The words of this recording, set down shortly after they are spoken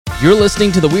You're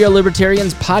listening to the We Are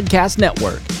Libertarians podcast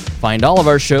network. Find all of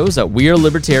our shows at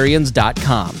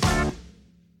wearelibertarians.com.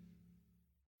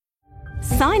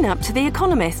 Sign up to The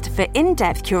Economist for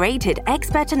in-depth curated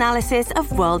expert analysis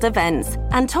of world events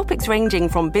and topics ranging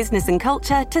from business and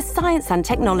culture to science and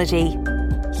technology.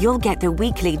 You'll get the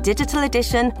weekly digital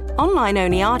edition,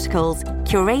 online-only articles,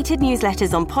 curated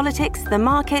newsletters on politics, the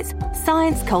markets,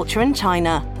 science, culture, and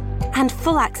China, and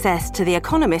full access to The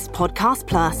Economist Podcast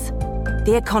Plus.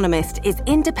 The Economist is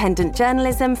independent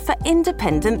journalism for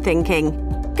independent thinking.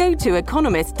 Go to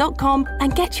economist.com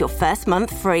and get your first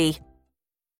month free.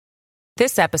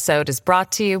 This episode is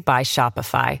brought to you by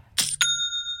Shopify.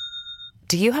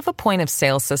 Do you have a point of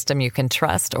sale system you can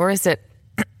trust, or is it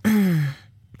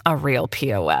a real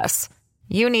POS?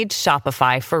 You need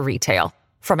Shopify for retail.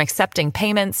 From accepting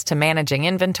payments to managing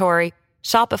inventory,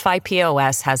 Shopify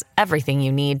POS has everything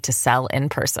you need to sell in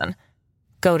person.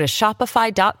 Go to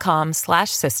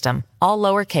shopify.com/system, all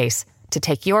lowercase, to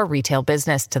take your retail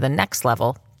business to the next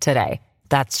level today.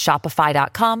 That's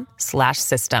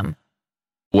shopify.com/system.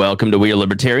 Welcome to We Are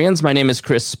Libertarians. My name is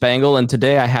Chris Spangle, and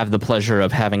today I have the pleasure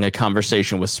of having a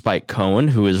conversation with Spike Cohen,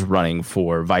 who is running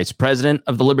for vice president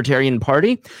of the Libertarian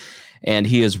Party, and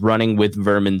he is running with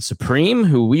Vermin Supreme,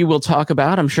 who we will talk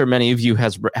about. I'm sure many of you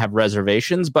have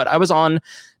reservations, but I was on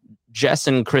Jess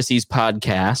and Chrissy's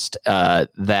podcast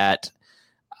that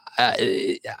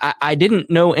I didn't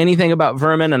know anything about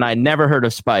Vermin, and I never heard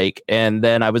of Spike. And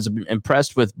then I was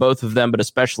impressed with both of them, but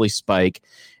especially Spike.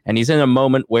 And he's in a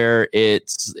moment where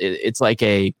it's like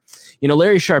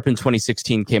Larry Sharpe in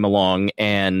 2016 came along,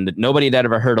 and nobody had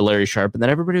ever heard of Larry Sharpe, and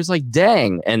then everybody was like,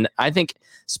 "Dang!" And I think,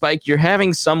 Spike, you're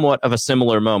having somewhat of a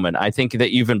similar moment. I think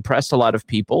that you've impressed a lot of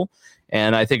people,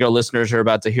 and I think our listeners are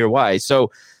about to hear why.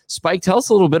 So, Spike, tell us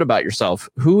a little bit about yourself.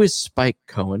 Who is Spike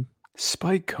Cohen?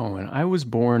 Spike Cohen. I was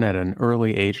born at an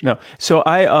early age. No, so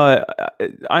hey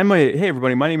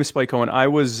everybody. My name is Spike Cohen.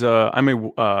 I'm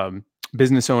a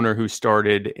business owner who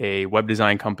started a web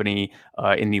design company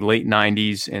in the late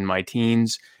 '90s in my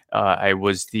teens. I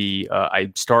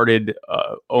started,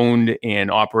 owned, and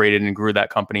operated and grew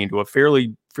that company into a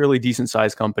fairly decent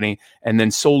sized company, and then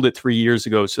sold it 3 years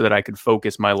ago so that I could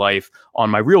focus my life on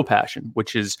my real passion,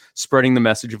 which is spreading the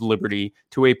message of liberty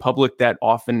to a public that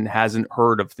often hasn't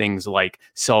heard of things like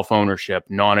self-ownership,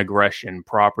 non-aggression,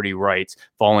 property rights,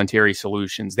 voluntary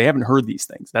solutions. They haven't heard these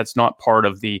things. That's not part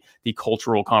of the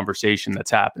cultural conversation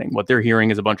that's happening. What they're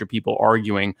hearing is a bunch of people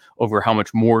arguing over how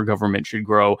much more government should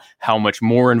grow, how much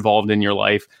more involved in your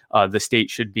life the state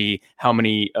should be, how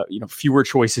many fewer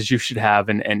choices you should have,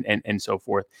 and so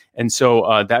forth. And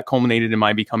so that culminated in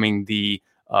my becoming the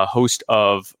host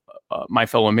of My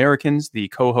Fellow Americans, the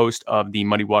co-host of the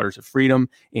Muddy Waters of Freedom,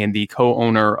 and the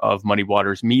co-owner of Muddy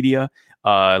Waters Media.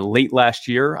 Late last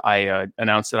year, I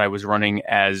announced that I was running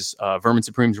as Vermin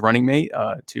Supreme's running mate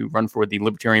to run for the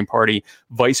Libertarian Party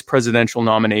vice presidential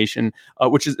nomination,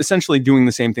 which is essentially doing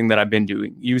the same thing that I've been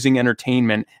doing, using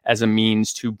entertainment as a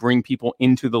means to bring people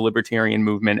into the libertarian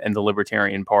movement and the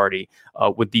Libertarian Party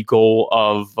with the goal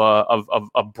of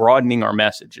broadening our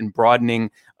message and broadening,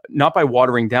 not by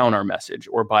watering down our message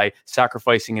or by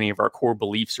sacrificing any of our core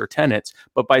beliefs or tenets,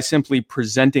 but by simply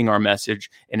presenting our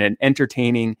message in an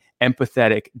entertaining,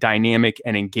 empathetic, dynamic,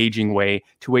 and engaging way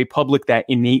to a public that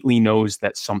innately knows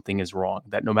that something is wrong,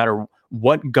 that no matter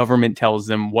what government tells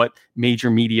them, what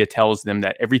major media tells them,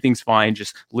 that everything's fine,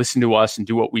 just listen to us and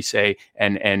do what we say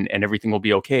and everything will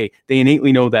be okay. They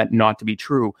innately know that not to be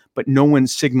true, but no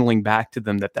one's signaling back to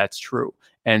them that that's true.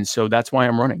 And so that's why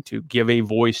I'm running, to give a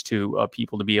voice to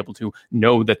people to be able to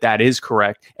know that that is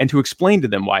correct and to explain to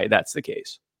them why that's the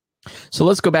case. So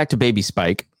let's go back to Baby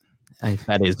Spike.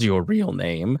 That is your real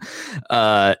name.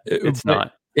 It's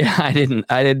not. Yeah, I didn't.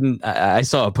 I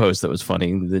saw a post that was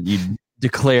funny that you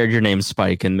declared your name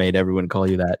Spike and made everyone call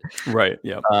you that. Right.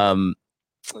 Yeah.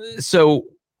 So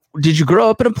did you grow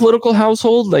up in a political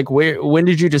household? Like, when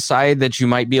did you decide that you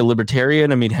might be a libertarian?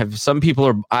 I mean, I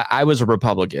was a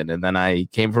Republican, and then I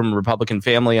came from a Republican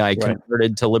family. I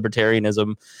converted to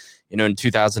libertarianism, in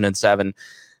 2007.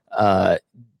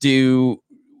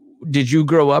 Did you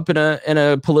grow up in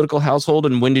a political household,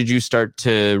 and when did you start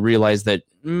to realize that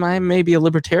I may be a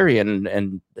libertarian?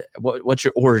 And what's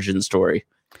your origin story?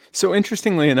 So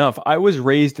interestingly enough, I was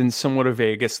raised in somewhat of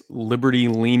a,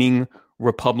 liberty-leaning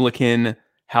Republican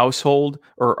household,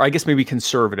 or I guess maybe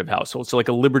conservative household. So like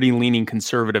a liberty-leaning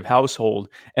conservative household.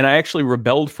 And I actually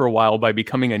rebelled for a while by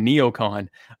becoming a neocon,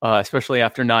 especially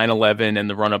after 9/11 and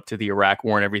the run-up to the Iraq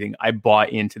War and everything. I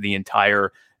bought into the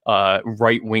entire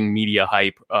right-wing media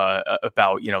hype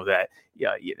about, that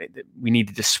we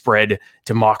needed to spread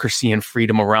democracy and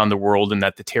freedom around the world, and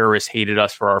that the terrorists hated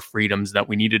us for our freedoms, that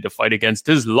we needed to fight against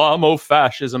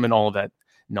Islamofascism and all of that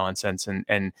nonsense.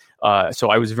 And so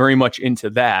I was very much into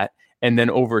that. And then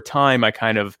over time, I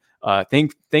kind of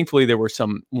thankfully there were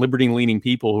some liberty-leaning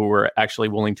people who were actually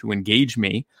willing to engage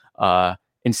me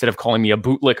instead of calling me a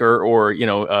bootlicker or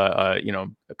a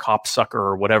cop sucker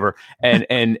or whatever,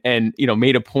 and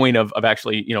made a point of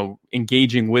actually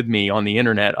engaging with me on the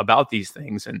internet about these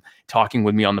things and talking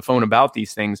with me on the phone about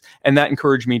these things, and that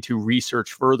encouraged me to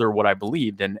research further what I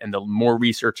believed, and the more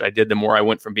research I did, the more I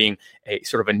went from being a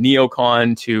sort of a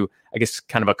neocon to, I guess,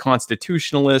 kind of a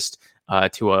constitutionalist,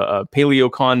 to a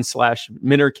paleocon /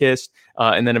 minarchist,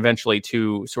 and then eventually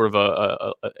to sort of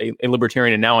a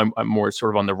libertarian. And now I'm more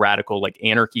sort of on the radical, like,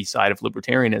 anarchy side of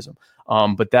libertarianism.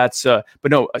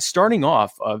 But no, starting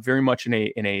off very much in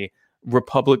a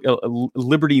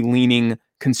liberty-leaning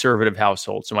conservative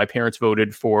household. So my parents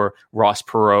voted for Ross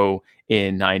Perot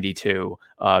in '92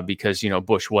 because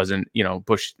Bush wasn't,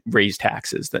 Bush raised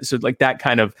taxes. So like that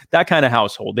kind of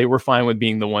household, they were fine with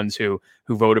being the ones who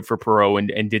voted for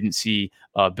Perot and didn't see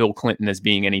Bill Clinton as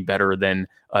being any better than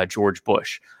George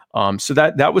Bush. So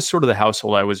that was sort of the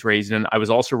household I was raised in. I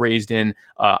was also raised in,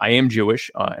 I am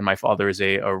Jewish, and my father is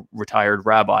a retired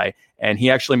rabbi, and he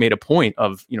actually made a point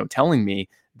of, telling me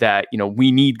that,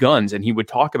 we need guns. And he would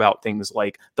talk about things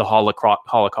like the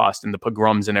Holocaust and the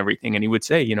pogroms and everything. And he would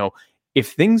say,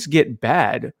 if things get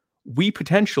bad, we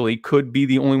potentially could be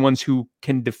the only ones who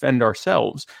can defend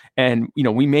ourselves. And,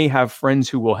 we may have friends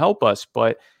who will help us,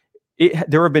 but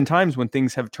there have been times when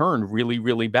things have turned really,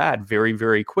 really bad very,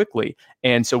 very quickly.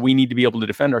 And so we need to be able to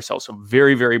defend ourselves. So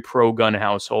very, very pro-gun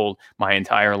household my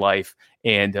entire life.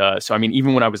 And so, I mean,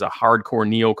 even when I was a hardcore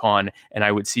neocon and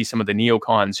I would see some of the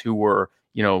neocons who were,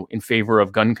 in favor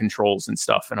of gun controls and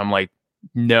stuff, and I'm like,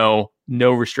 no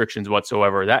restrictions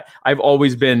whatsoever. That I've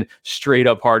always been straight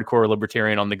up hardcore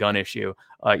libertarian on the gun issue,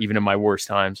 even in my worst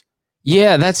times.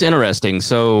 Yeah, that's interesting.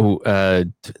 So I'll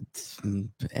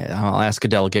ask a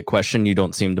delicate question. You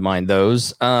don't seem to mind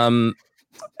those.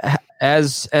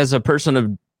 As a person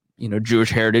of Jewish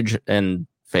heritage and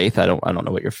faith, I don't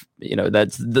know what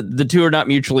that's the two are not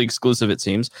mutually exclusive, it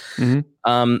seems.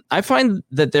 Mm-hmm. I find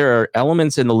that there are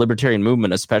elements in the libertarian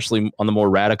movement, especially on the more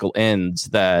radical ends,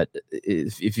 that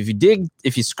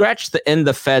if you scratch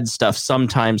the Fed stuff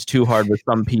sometimes too hard with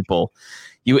some people,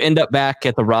 you end up back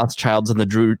at the Rothschilds and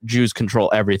the Jews control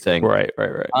everything. Right.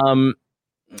 I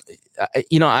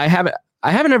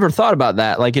haven't ever thought about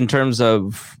that, like in terms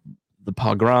of the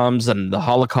pogroms and the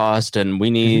Holocaust, and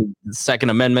we need the Second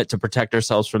Amendment to protect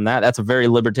ourselves from that. That's a very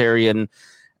libertarian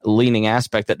leaning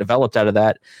aspect that developed out of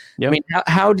that. Yep. I mean,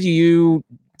 how do you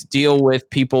deal with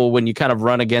people when you kind of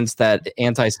run against that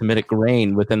anti-Semitic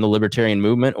grain within the libertarian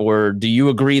movement, or do you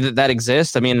agree that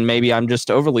exists? I mean, maybe I'm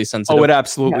just overly sensitive. Oh, it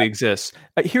absolutely exists.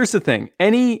 Here's the thing.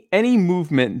 Any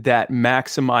movement that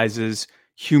maximizes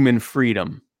human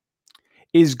freedom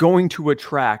is going to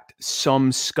attract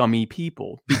some scummy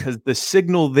people, because the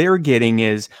signal they're getting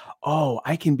is, oh,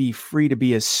 I can be free to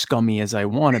be as scummy as I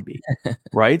want to be.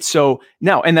 Right. So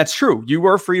now, and that's true. You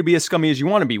are free to be as scummy as you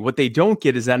want to be. What they don't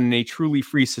get is that in a truly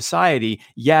free society,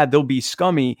 they'll be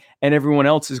scummy and everyone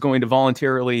else is going to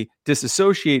voluntarily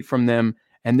disassociate from them.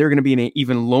 And they're going to be in an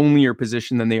even lonelier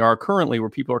position than they are currently, where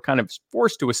people are kind of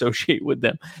forced to associate with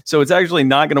them. So it's actually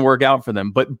not going to work out for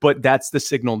them. But that's the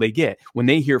signal they get. When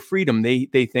they hear freedom,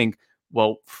 they think,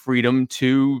 well, freedom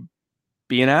to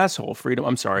be an asshole. Freedom.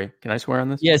 I'm sorry. Can I swear on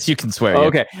this? Yes, you can swear. Oh,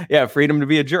 okay. Yeah. Freedom to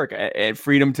be a jerk.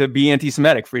 Freedom to be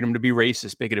anti-Semitic. Freedom to be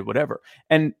racist, bigoted, whatever.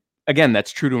 And again,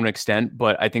 that's true to an extent,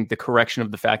 but I think the correction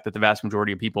of the fact that the vast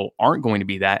majority of people aren't going to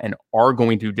be that and are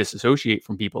going to disassociate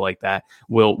from people like that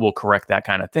will correct that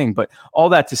kind of thing. But all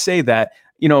that to say that,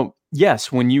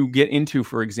 yes, when you get into,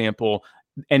 for example,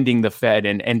 ending the Fed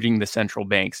and ending the central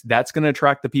banks, that's going to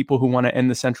attract the people who want to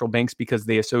end the central banks because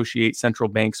they associate central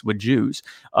banks with Jews.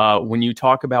 When you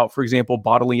talk about, for example,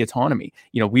 bodily autonomy,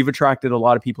 we've attracted a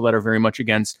lot of people that are very much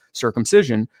against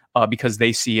circumcision because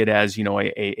they see it as,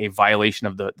 a violation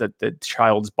of the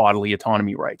child's bodily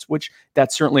autonomy rights, which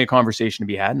that's certainly a conversation to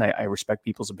be had. And I respect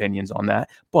people's opinions on that.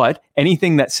 But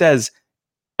anything that says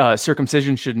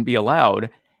circumcision shouldn't be allowed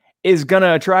is going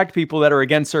to attract people that are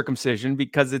against circumcision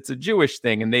because it's a Jewish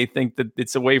thing and they think that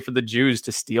it's a way for the Jews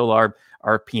to steal our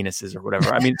penises or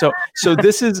whatever. I mean, so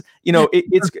this is,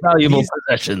 it's valuable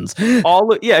possessions.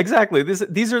 Exactly.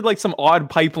 These are like some odd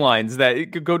pipelines that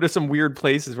it could go to some weird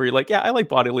places where you're like, I like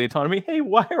bodily autonomy. Hey,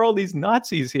 why are all these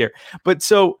Nazis here? But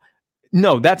so,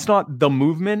 no, that's not the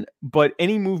movement, but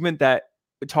any movement that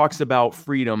talks about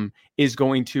freedom is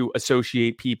going to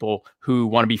associate people who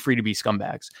want to be free to be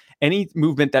scumbags. Any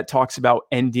movement that talks about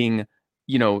ending,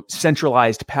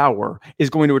 centralized power is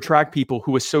going to attract people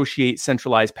who associate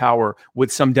centralized power with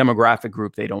some demographic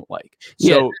group they don't like.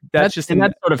 So that's just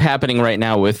that's sort of happening right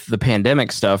now with the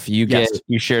pandemic stuff. You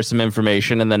share some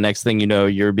information, and the next thing you know,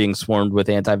 you're being swarmed with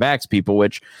anti-vax people.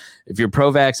 Which, if you're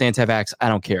pro-vax, anti-vax, I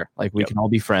don't care. Like, we can all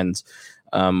be friends.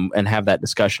 And have that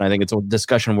discussion. I think it's a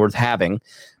discussion worth having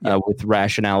with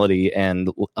rationality and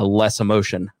less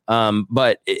emotion.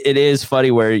 But it is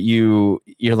funny where you're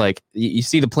like, you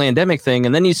see the pandemic thing,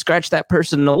 and then you scratch that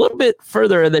person a little bit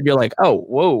further, and then you're like, oh,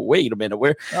 whoa, wait a minute.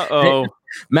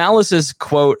 Malice's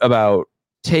quote about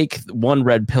take one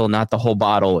red pill, not the whole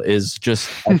bottle, is just,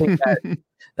 I think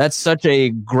that's such a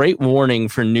great warning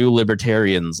for new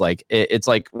libertarians. Like, it's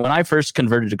like when I first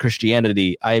converted to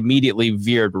Christianity, I immediately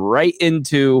veered right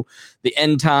into the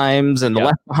end times and the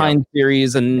Left Behind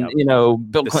theories and,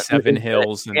 Bill Clinton, Seven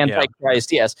Hills, and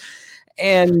Antichrist. Yes.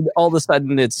 And all of a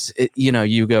sudden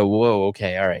you go, whoa,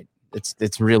 okay. All right.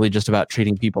 It's really just about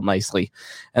treating people nicely,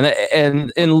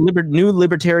 and new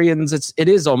libertarians, it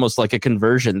is almost like a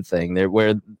conversion thing there,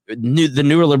 where the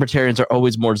newer libertarians are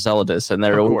always more zealous, and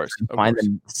they're always find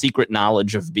the secret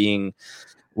knowledge of being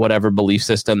whatever belief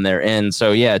system they're in.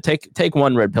 So take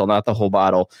one red pill, not the whole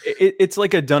bottle. It's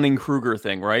like a Dunning-Kruger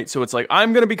thing, right? So it's like,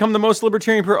 I'm going to become the most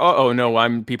libertarian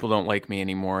people don't like me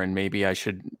anymore, and maybe I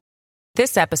should.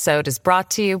 This episode is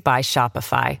brought to you by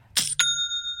Shopify.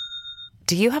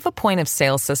 Do you have a point of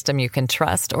sale system you can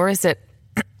trust, or is it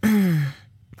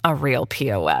a real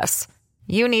POS?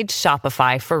 You need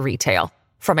Shopify for retail.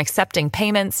 From accepting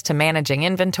payments to managing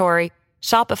inventory,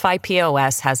 Shopify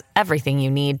POS has everything you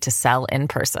need to sell in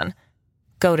person.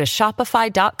 Go to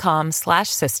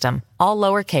shopify.com/system, all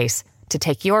lowercase, to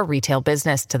take your retail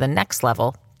business to the next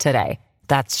level today.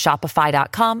 That's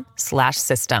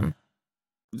shopify.com/system.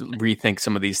 Rethink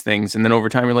some of these things, and then over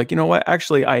time you're like, you know what,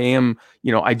 actually I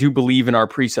do believe in our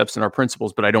precepts and our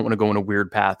principles, but I don't want to go in a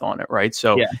weird path on it, right?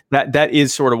 So that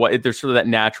is sort of what there's sort of that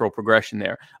natural progression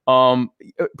there.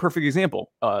 Perfect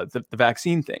example, the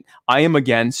vaccine thing. I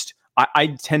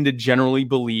tend to generally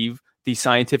believe the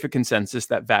scientific consensus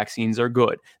that vaccines are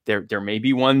good. There may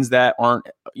be ones that aren't,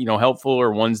 helpful,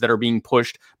 or ones that are being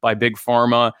pushed by big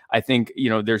pharma. I think,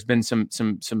 there's been some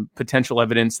potential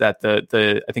evidence that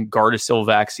the I think Gardasil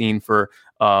vaccine for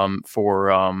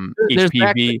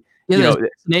HPV,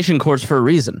 vaccination course for a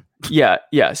reason.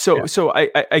 So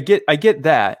I get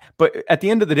that, but at the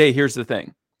end of the day, here's the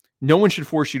thing. No one should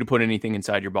force you to put anything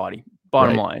inside your body.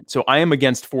 Bottom line. So I am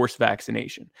against forced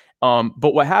vaccination.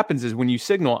 But what happens is when you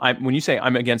say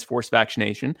I'm against forced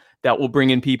vaccination, that will bring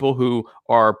in people who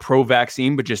are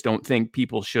pro-vaccine but just don't think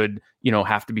people should,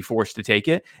 have to be forced to take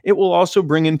it. It will also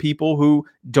bring in people who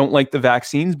don't like the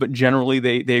vaccines, but generally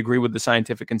they agree with the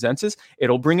scientific consensus.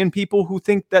 It'll bring in people who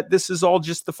think that this is all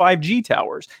just the 5G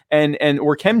towers and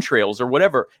or chemtrails or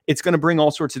whatever. It's going to bring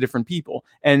all sorts of different people,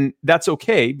 and that's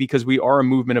okay because we are a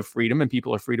movement of freedom and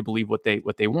people are free to believe what they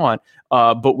want.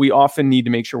 But we often need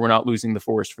to make sure we're not losing the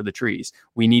forest for the trees.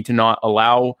 We need to not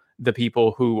allow the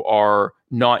people who are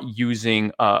not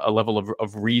using a level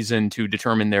of reason to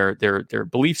determine their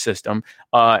belief system.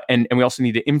 And we also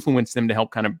need to influence them to help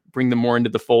kind of bring them more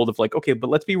into the fold of like, okay, but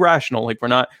let's be rational. Like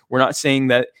we're not saying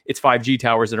that it's 5G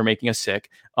towers that are making us sick.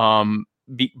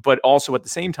 But also at the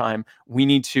same time, we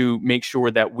need to make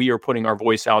sure that we are putting our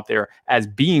voice out there as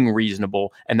being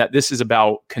reasonable, and that this is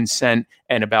about consent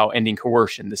and about ending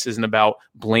coercion. This isn't about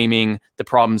blaming the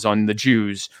problems on the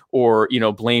Jews or,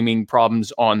 blaming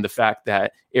problems on the fact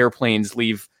that airplanes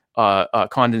leave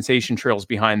condensation trails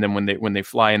behind them when they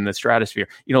fly in the stratosphere.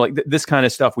 This kind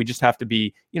of stuff. We just have to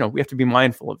be, we have to be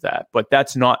mindful of that. But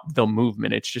that's not the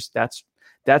movement. It's just that's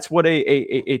what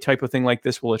a type of thing like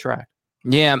this will attract.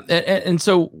 Yeah, and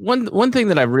so one thing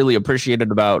that I've really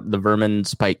appreciated about the Vermin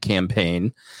Spike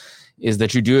campaign is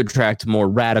that you do attract more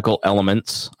radical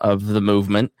elements of the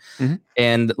movement. Mm-hmm.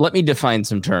 And let me define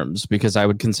some terms, because I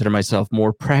would consider myself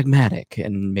more pragmatic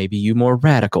and maybe you more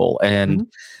radical. And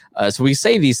so we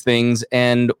say these things,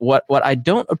 and what I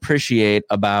don't appreciate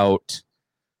about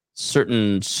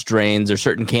certain strains or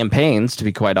certain campaigns, to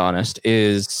be quite honest,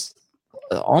 is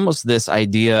almost this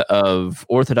idea of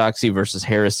orthodoxy versus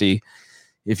heresy.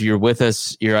 If you're with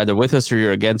us, you're either with us or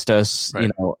you're against us. Right.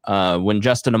 When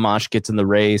Justin Amash gets in the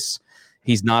race,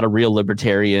 he's not a real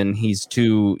libertarian. He's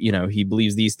too, he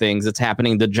believes these things. It's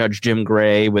happening to Judge Jim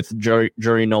Gray with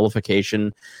jury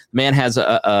nullification. Man has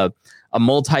a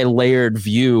multi-layered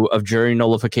view of jury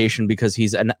nullification because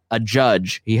he's a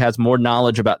judge. He has more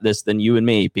knowledge about this than you and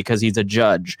me because he's a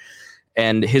judge.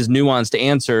 And his nuanced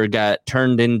answer got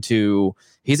turned into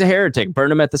he's a heretic,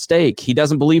 burn him at the stake. He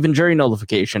doesn't believe in jury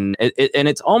nullification. And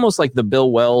it's almost like the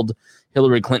Bill Weld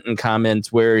Hillary Clinton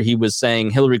comments where he was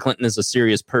saying Hillary Clinton is a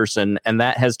serious person, and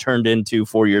that has turned into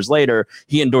 4 years later,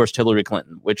 he endorsed Hillary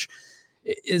Clinton, which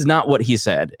is not what he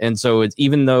said. And so it's,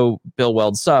 even though Bill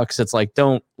Weld sucks, it's like,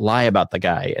 don't lie about the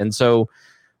guy. And so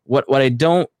what I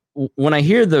don't, when I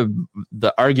hear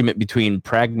the argument between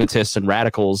pragmatists and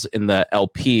radicals in the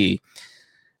LP,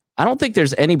 I don't think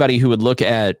there's anybody who would look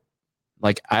at,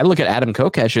 like, I look at Adam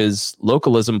Kokesh's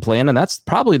localism plan, and that's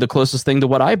probably the closest thing to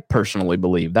what I personally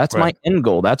believe. That's my end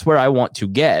goal. That's where I want to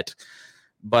get.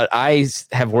 But I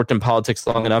have worked in politics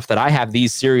long enough that I have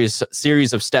these series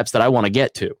of steps that I want to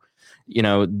get to, you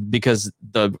know, because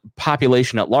the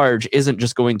population at large isn't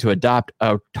just going to adopt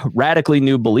a radically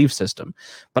new belief system.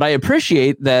 But I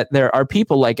appreciate that there are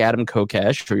people like Adam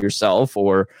Kokesh or yourself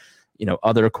or, you know,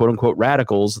 other quote unquote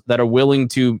radicals that are willing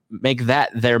to make that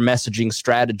their messaging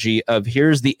strategy of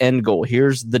here's the end goal.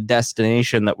 Here's the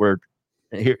destination that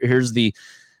here's the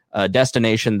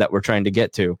destination that we're trying to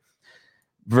get to.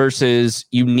 Versus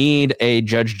you need a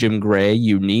Judge Jim Gray,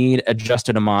 you need a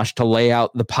Justin Amash to lay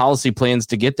out the policy plans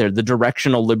to get there, the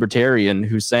directional libertarian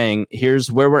who's saying,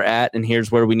 here's where we're at and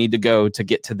here's where we need to go to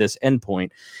get to this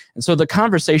endpoint. And so the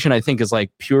conversation, I think, is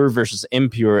like pure versus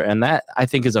impure. And that, I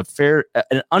think, is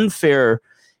an unfair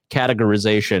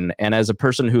categorization. And as a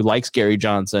person who likes Gary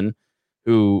Johnson,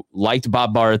 who liked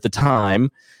Bob Barr at the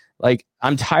time, like,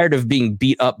 I'm tired of being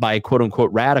beat up by quote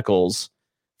unquote radicals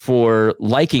for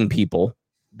liking people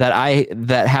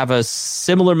that have a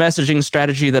similar messaging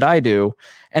strategy that I do.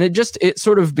 And it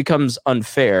sort of becomes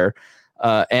unfair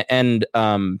and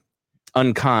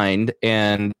unkind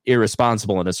and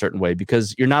irresponsible in a certain way,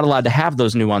 because you're not allowed to have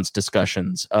those nuanced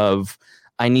discussions of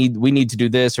we need to do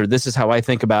this, or this is how I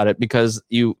think about it, because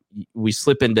we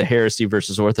slip into heresy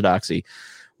versus orthodoxy.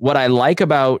 What I like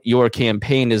about your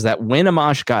campaign is that when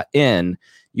Amash got in,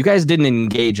 you guys didn't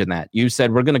engage in that. You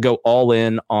said, we're going to go all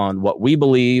in on what we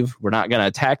believe. We're not going to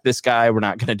attack this guy. We're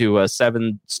not going to do a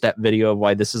 7-step video of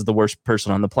why this is the worst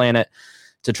person on the planet,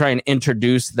 to try and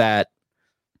introduce that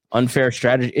unfair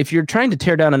strategy. If you're trying to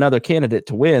tear down another candidate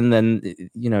to win, then,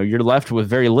 you know, you're left with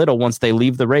very little once they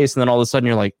leave the race. And then all of a sudden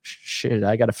you're like, shit,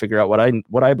 I got to figure out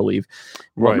what I believe.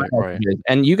 Right.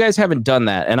 And you guys haven't done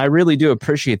that. And I really do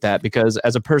appreciate that, because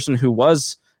as a person who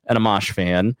was an Amash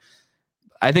fan,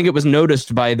 I think it was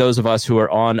noticed by those of us who are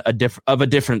on a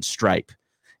different stripe,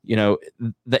 you know,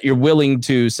 that you're willing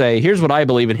to say, here's what I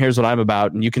believe and here's what I'm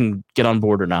about, and you can get on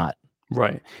board or not.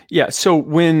 Right. Yeah. So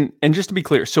and just to be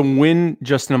clear, so when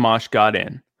Justin Amash got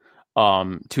in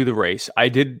to the race, I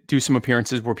did do some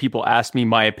appearances where people asked me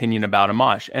my opinion about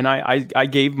Amash, and I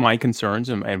gave my concerns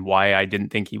and why I didn't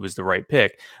think he was the right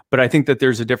pick. But I think that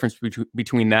there's a difference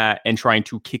between that and trying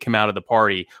to kick him out of the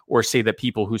party, or say that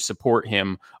people who support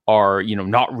him are, you know,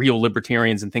 not real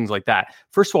libertarians and things like that.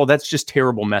 First of all, that's just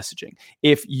terrible messaging.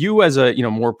 If you, as a, you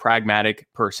know, more pragmatic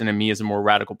person, and me as a more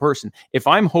radical person, if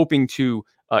I'm hoping to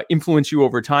influence you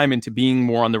over time into being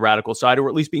more on the radical side, or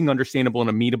at least being understandable and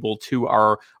amenable to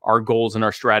our goals and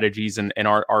our strategies and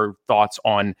our thoughts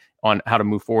on how to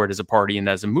move forward as a party and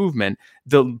as a movement,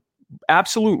 the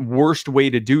absolute worst way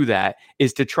to do that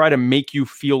is to try to make you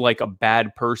feel like a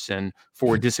bad person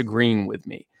for disagreeing with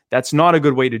me. That's not a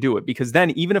good way to do it, because then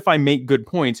even if I make good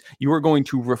points, you are going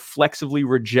to reflexively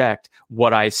reject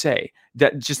what I say.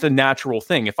 That's just a natural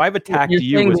thing. If I've attacked you,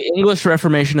 the English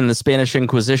Reformation and the Spanish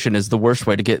Inquisition is the worst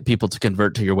way to get people to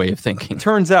convert to your way of thinking.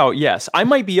 Turns out, yes, I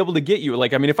might be able to get you.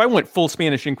 Like, I mean, if I went full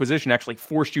Spanish Inquisition, actually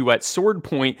forced you at sword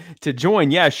point to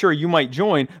join, yeah, sure, you might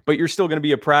join, but you're still going to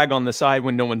be a prag on the side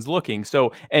when no one's looking.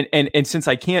 So, and since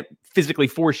I can't physically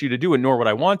force you to do it, nor would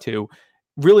I want to,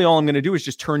 really all I'm going to do is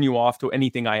just turn you off to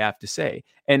anything I have to say.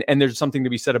 And there's something to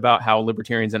be said about how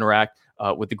libertarians interact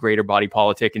with the greater body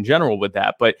politic in general with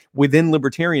that. But within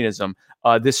libertarianism,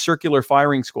 this circular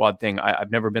firing squad thing,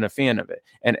 I've never been a fan of it.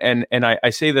 And I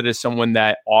say that as someone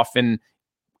that often,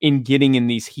 in getting in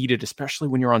these heated, especially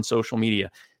when you're on social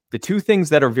media, the two things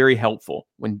that are very helpful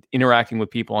when interacting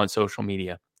with people on social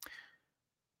media: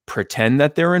 pretend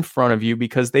that they're in front of you,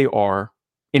 because they are.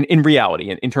 In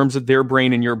reality, in terms of their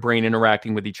brain and your brain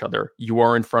interacting with each other, you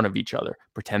are in front of each other.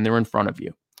 Pretend they're in front of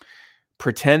you.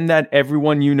 Pretend that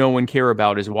everyone you know and care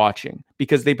about is watching,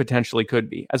 because they potentially could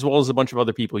be, as well as a bunch of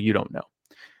other people you don't know.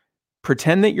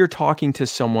 Pretend that you're talking to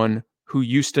someone who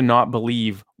used to not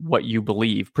believe what you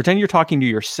believe. Pretend you're talking to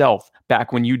yourself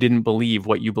back when you didn't believe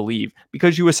what you believe,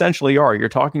 because you essentially are. You're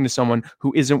talking to someone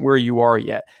who isn't where you are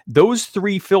yet. Those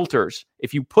three filters,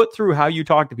 if you put through how you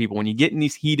talk to people when you get in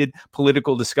these heated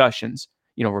political discussions,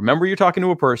 you know, remember you're talking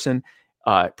to a person,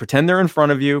 Pretend they're in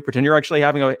front of you. Pretend you're actually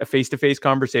having a face-to-face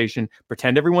conversation.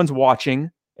 Pretend everyone's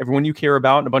watching, everyone you care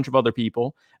about, and a bunch of other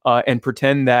people, and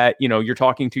pretend that you're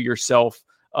talking to yourself.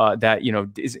 That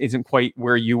isn't quite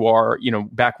where you are.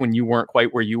 Back when you weren't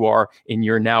quite where you are in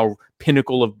your now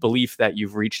pinnacle of belief that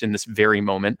you've reached in this very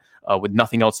moment, with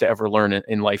nothing else to ever learn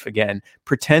in life again.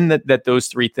 Pretend that those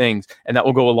three things, and that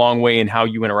will go a long way in how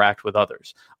you interact with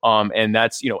others. And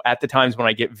that's at the times when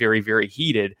I get very, very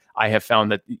heated, I have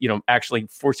found that actually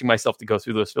forcing myself to go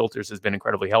through those filters has been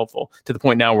incredibly helpful, to the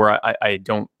point now where I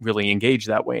don't really engage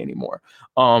that way anymore.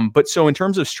 But so in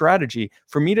terms of strategy,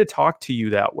 for me to talk to you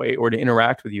that way or to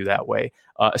interact with you that way,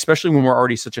 especially when we're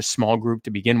already such a small group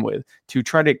to begin with, to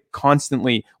try to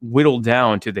constantly whittle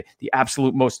down to the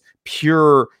absolute most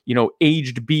pure,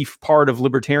 aged beef part of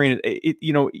libertarian,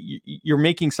 you're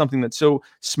making something that's so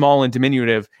small and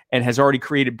diminutive and has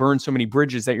already burned so many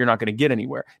bridges that you're not going to get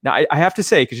anywhere. Now, I have to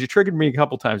say, because you triggered me a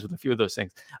couple times with a few of those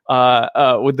things,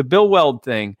 with the Bill Weld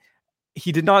thing,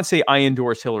 he did not say, I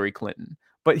endorse Hillary Clinton.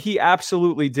 But he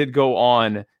absolutely did go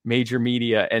on major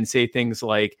media and say things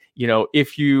like,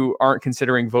 if you aren't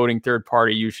considering voting third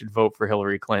party, you should vote for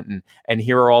Hillary Clinton. And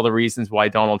here are all the reasons why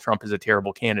Donald Trump is a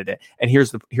terrible candidate. And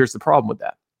here's the problem with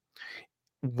that.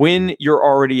 When you're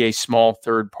already a small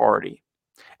third party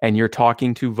and you're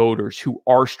talking to voters who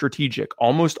are strategic,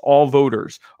 almost all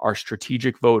voters are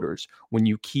strategic voters, when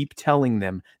you keep telling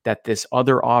them that this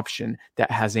other option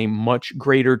that has a much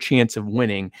greater chance of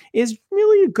winning is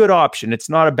really a good option, it's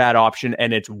not a bad option,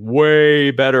 and it's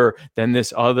way better than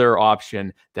this other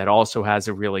option that also has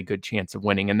a really good chance of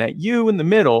winning, and that you in the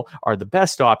middle are the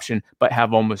best option but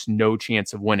have almost no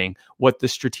chance of winning, what the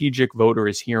strategic voter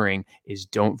is hearing is,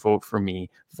 don't vote for me,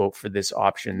 vote for this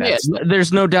option.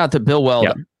 There's no doubt that Bill Weld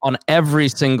in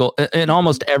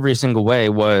almost every single way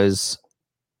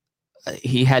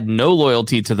he had no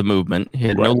loyalty to the movement. He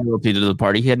had no loyalty to the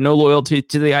party. He had no loyalty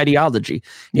to the ideology.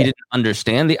 He didn't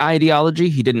understand the ideology.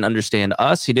 He didn't understand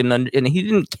us. He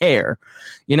didn't care.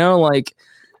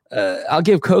 I'll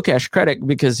give Kokesh credit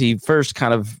because he first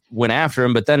kind of went after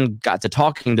him, but then got to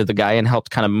talking to the guy and helped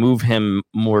kind of move him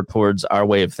more towards our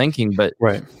way of thinking. But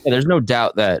there's no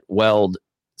doubt that Weld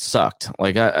sucked.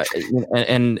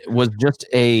 And was just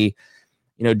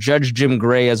Judge Jim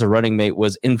Gray as a running mate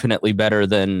was infinitely better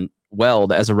than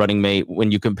Weld as a running mate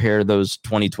when you compare those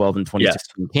 2012 and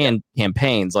 2016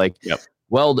 campaigns.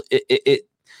 Weld, I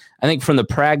think from the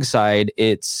Prague side,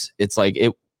 it's like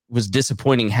it was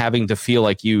disappointing having to feel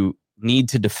like you need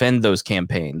to defend those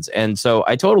campaigns. And so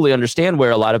I totally understand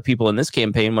where a lot of people in this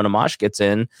campaign, when Amash gets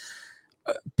in,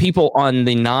 people on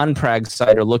the non-Prague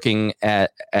side are looking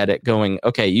at it going,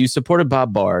 okay, you supported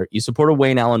Bob Barr, you supported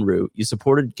Wayne Allen Root, you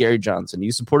supported Gary Johnson,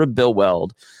 you supported Bill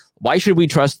Weld. Why should we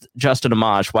trust Justin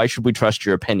Amash? Why should we trust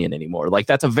your opinion anymore?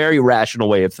 That's a very rational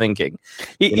way of thinking.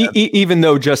 Even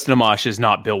though Justin Amash is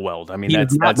not Bill Weld. I mean,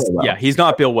 he's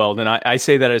not Bill Weld. And I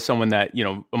say that as someone that,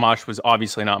 Amash was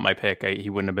obviously not my pick.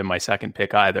 He wouldn't have been my second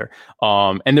pick either.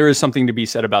 And there is something to be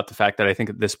said about the fact that I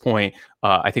think at this point,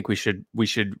 I think we should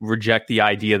reject the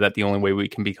idea that the only way we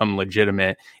can become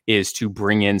legitimate is to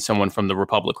bring in someone from the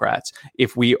Republicrats.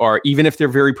 Even if they're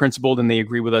very principled and they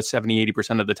agree with us 70,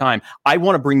 80% of the time, I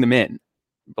want to bring them in.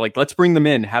 Let's bring them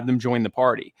in, have them join the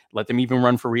party, let them even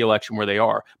run for re-election where they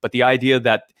are. But the idea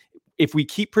that if we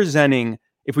keep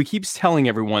telling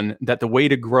everyone that the way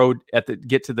to grow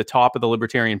get to the top of the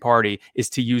Libertarian Party is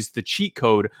to use the cheat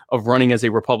code of running as a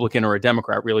Republican or a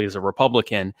Democrat, really as a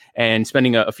Republican, and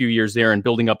spending a few years there and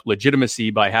building up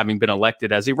legitimacy by having been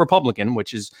elected as a Republican,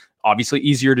 which is obviously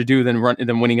easier to do than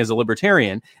winning as a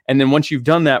Libertarian. And then once you've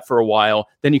done that for a while,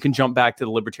 then you can jump back to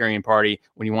the Libertarian Party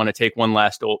when you want to take one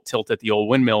last tilt at the old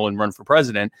windmill and run for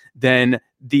president. Then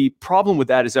the problem with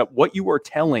that is that what you are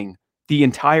telling the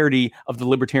entirety of the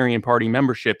Libertarian Party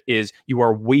membership is you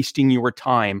are wasting your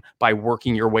time by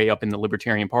working your way up in the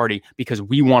Libertarian Party because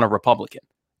we want a Republican.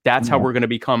 That's how we're going to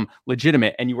become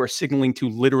legitimate. And you are signaling to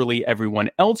literally everyone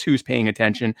else who's paying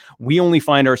attention, we only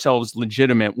find ourselves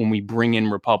legitimate when we bring in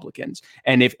Republicans.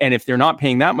 And if they're not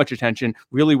paying that much attention,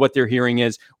 really what they're hearing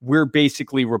is we're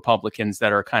basically Republicans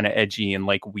that are kind of edgy and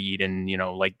like weed and,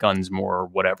 like guns more or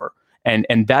whatever.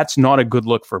 And that's not a good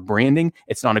look for branding.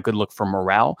 It's not a good look for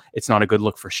morale. It's not a good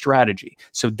look for strategy.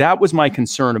 So that was my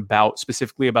concern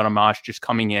specifically about Amash just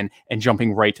coming in and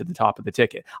jumping right to the top of the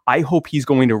ticket. I hope he's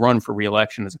going to run for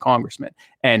re-election as a congressman.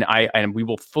 And we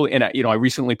will fully, and I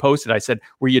recently posted, I said,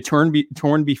 were you torn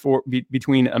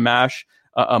between Amash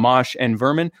Amash and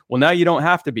Vermin. Well, now you don't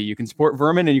have to be. You can support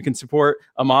Vermin and you can support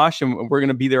Amash, and we're going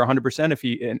to be there 100% if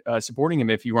he supporting him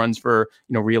if he runs for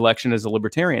re-election as a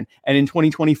libertarian. And in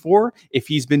 2024, if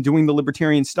he's been doing the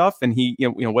libertarian stuff and he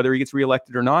whether he gets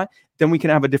reelected or not, then we can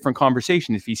have a different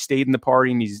conversation. If he stayed in the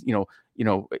party and he's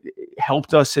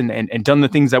helped us and done the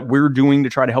things that we're doing to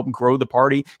try to help grow the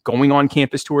party, going on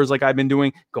campus tours like I've been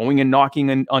doing, going and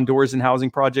knocking on doors and housing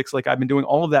projects like I've been doing,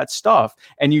 all of that stuff.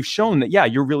 And you've shown that, yeah,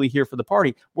 you're really here for the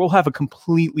party. We'll have a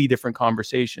completely different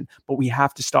conversation, but we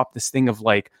have to stop this thing of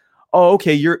like, oh,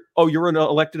 okay, you're an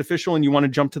elected official and you want to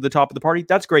jump to the top of the party.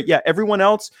 That's great. Yeah. Everyone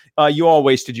else, you all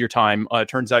wasted your time.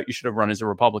 Turns out you should have run as a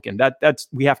Republican.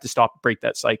 We have to break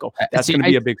that cycle. That's going to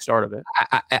be a big start of it.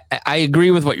 I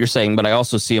agree with what you're saying, but I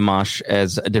also see Amash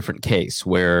as a different case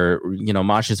where,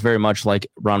 Amash is very much like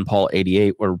Ron Paul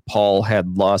 88, where Paul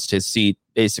had lost his seat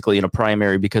basically in a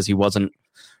primary because he wasn't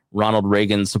Ronald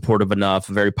Reagan supportive enough,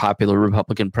 a very popular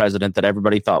Republican president that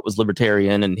everybody thought was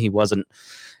libertarian, and he wasn't.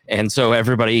 And so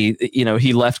everybody,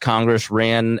 he left Congress,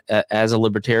 ran as a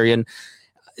libertarian.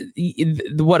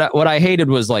 What I hated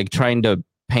was like trying to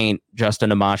paint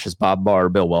Justin Amash as Bob Barr or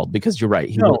Bill Weld, because you're right.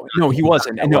 He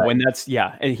wasn't. And that's,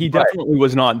 and he definitely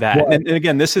was not that. Well, and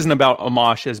again, this isn't about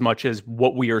Amash as much as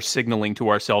what we are signaling to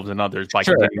ourselves and others by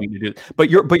continuing to do. But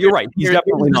you're right. He's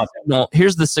definitely not.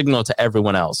 Here's the signal to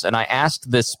everyone else. And I asked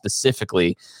this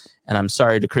specifically, and I'm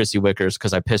sorry to Chrissy Wickers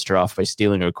because I pissed her off by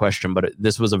stealing her question, but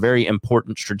this was a very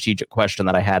important strategic question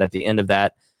that I had at the end of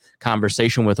that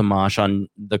conversation with Amash on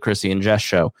the Chrissy and Jess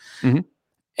show. Mm-hmm.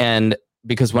 And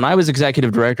because when I was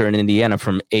executive director in Indiana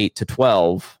from 8 to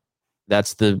 12,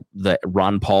 that's the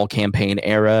Ron Paul campaign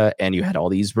era, and you had all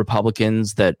these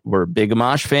Republicans that were big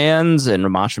Amash fans, and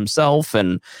Amash himself,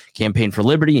 and Campaign for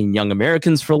Liberty, and Young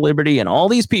Americans for Liberty, and all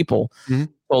these people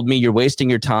told me, you're wasting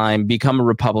your time, become a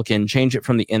Republican, change it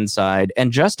from the inside.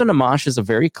 And Justin Amash is a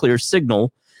very clear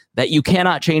signal that you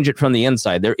cannot change it from the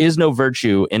inside. There is no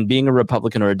virtue in being a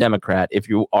Republican or a Democrat if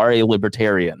you are a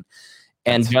libertarian.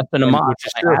 And Justin Amash,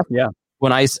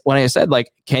 when I said,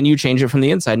 like, can you change it from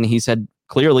the inside? And he said,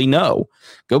 clearly no.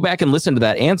 Go back and listen to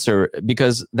that answer,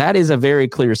 because that is a very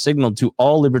clear signal to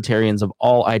all libertarians of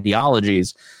all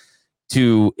ideologies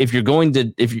to, if you're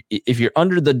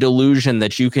under the delusion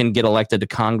that you can get elected to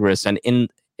Congress and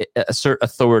assert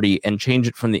authority and change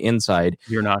it from the inside,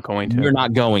 you're not going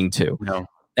to. No.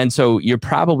 And so you're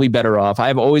probably better off.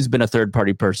 I've always been a third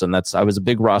party person. I was a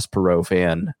big Ross Perot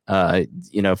fan.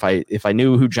 If I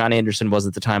knew who John Anderson was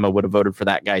at the time, I would have voted for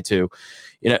that guy too.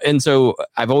 And so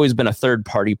I've always been a third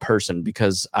party person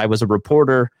because I was a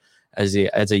reporter as a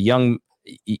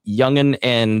youngin,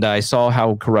 and I saw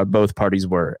how corrupt both parties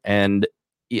were. And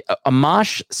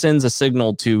Amash sends a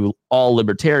signal to all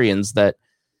libertarians that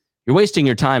you're wasting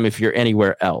your time if you're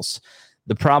anywhere else.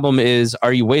 The problem is,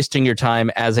 are you wasting your time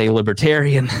as a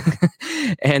libertarian?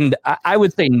 And I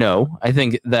would say no. I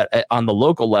think that on the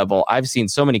local level, I've seen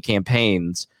so many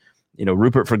campaigns,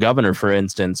 Rupert for governor, for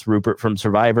instance. Rupert from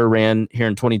Survivor ran here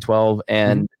in 2012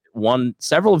 and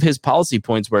several of his policy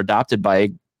points were adopted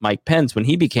by Mike Pence when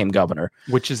he became governor.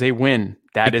 Which is a win.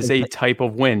 That is a type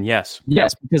of win, yes.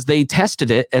 Yes, because they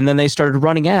tested it and then they started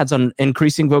running ads on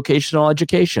increasing vocational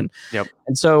education. Yep.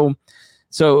 And so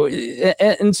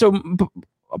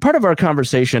part of our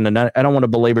conversation, and I don't want to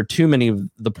belabor too many of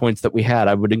the points that we had,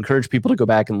 I would encourage people to go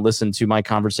back and listen to my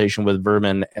conversation with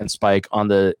Vermin and Spike on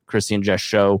the Chrissy and Jess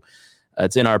show.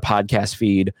 It's in our podcast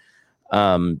feed.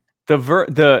 What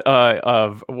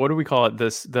do we call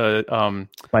it?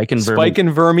 Spike and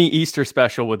Vermi Easter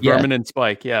special with Vermin and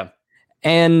Spike. Yeah.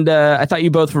 And I thought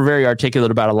you both were very articulate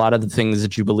about a lot of the things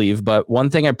that you believe. But one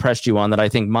thing I pressed you on that I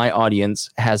think my audience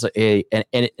has an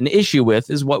issue with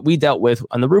is what we dealt with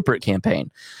on the Rupert campaign.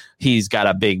 He's got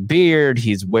a big beard.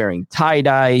 He's wearing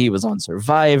tie-dye. He was on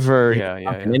Survivor.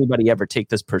 How can anybody ever take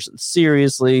this person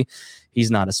seriously? He's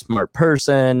not a smart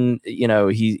person,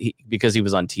 he because he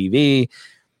was on TV.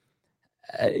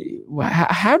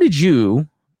 How did you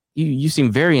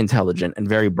seem very intelligent and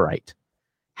very bright.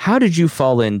 How did you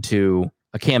fall into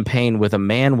a campaign with a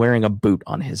man wearing a boot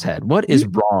on his head? What is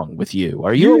wrong with you?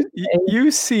 Are you?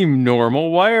 You seem normal.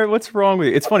 What's wrong with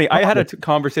you? It's funny. I had a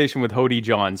conversation with Hody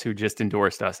Johns, who just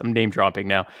endorsed us. I'm name dropping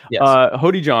now. Yes.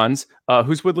 Hody Johns,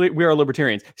 who's with We Are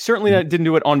Libertarians. Certainly didn't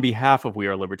do it on behalf of We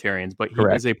Are Libertarians, but he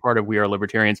is a part of We Are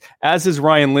Libertarians, as is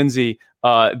Ryan Lindsay,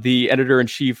 the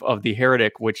editor-in-chief of The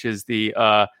Heretic, which is the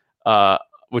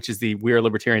We Are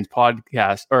Libertarians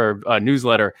podcast or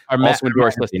newsletter. Also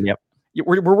endorsed us. Yep.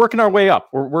 We're working our way up.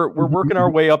 We're working our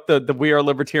way up the We Are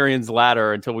Libertarians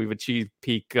ladder until we've achieved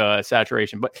peak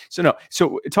saturation.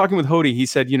 So talking with Hody, he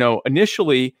said,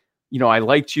 initially, I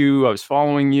liked you, I was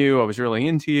following you, I was really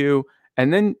into you,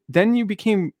 And then you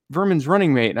became Vermin's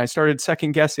running mate, and I started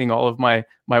second guessing all of my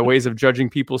ways of judging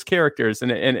people's characters.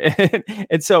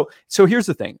 And so here's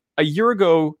the thing: a year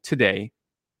ago today,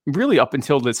 really up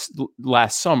until this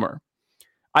last summer,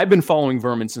 I've been following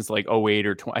Vermin since like 08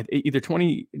 or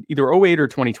 20, either 08 or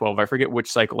 2012. I forget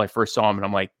which cycle I first saw him, and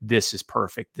I'm like, this is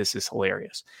perfect. This is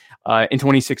hilarious. In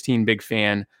 2016, big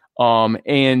fan.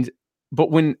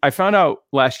 But when I found out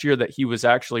last year that he was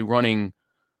actually running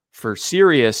for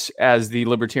Sirius as the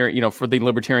Libertarian, for the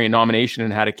Libertarian nomination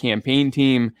and had a campaign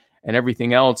team and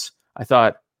everything else, I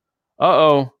thought,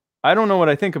 I don't know what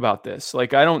I think about this.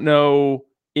 Like, I don't know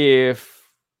if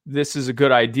this is a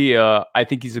good idea. I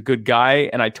think he's a good guy.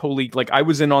 And I totally, like, I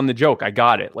was in on the joke. I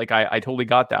got it. Like, I totally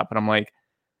got that. But I'm like,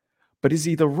 but is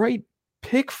he the right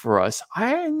pick for us?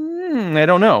 I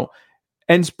don't know.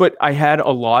 But I had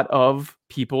a lot of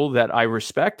people that I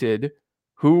respected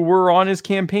who were on his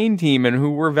campaign team and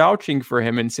who were vouching for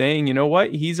him and saying, you know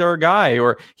what, he's our guy,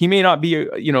 or he may not be,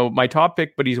 my top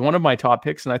pick, but he's one of my top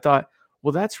picks. And I thought,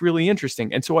 well, that's really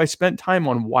interesting. And so I spent time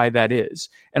on why that is.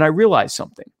 And I realized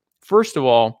something. First of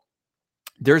all,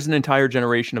 there's an entire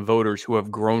generation of voters who have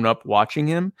grown up watching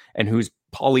him and whose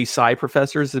poli-sci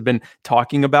professors have been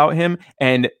talking about him.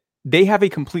 And they have a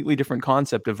completely different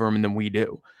concept of Vermin than we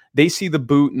do. They see the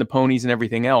boot and the ponies and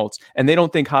everything else, and they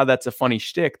don't think, that's a funny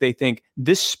shtick. They think,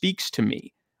 this speaks to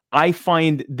me. I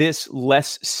find this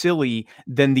less silly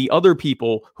than the other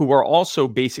people who are also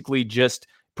basically just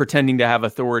pretending to have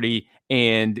authority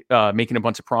and making a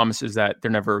bunch of promises that they're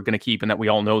never going to keep and that we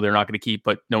all know they're not going to keep,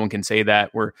 but no one can say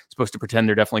that. We're supposed to pretend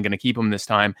they're definitely going to keep them this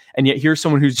time. And yet here's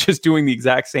someone who's just doing the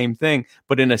exact same thing,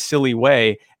 but in a silly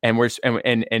way. And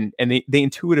they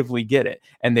intuitively get it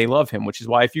and they love him, which is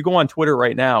why if you go on Twitter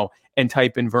right now and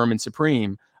type in Vermin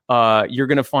Supreme, you're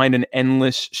going to find an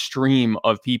endless stream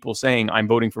of people saying, I'm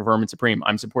voting for Vermin Supreme.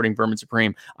 I'm supporting Vermin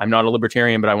Supreme. I'm not a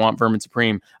libertarian, but I want Vermin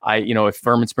Supreme. If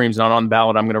Vermin Supreme's not on the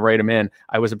ballot, I'm going to write him in.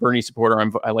 I was a Bernie supporter.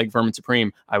 I like Vermin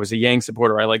Supreme. I was a Yang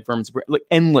supporter. I like Vermin Supreme. Like,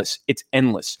 endless. It's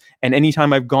endless. And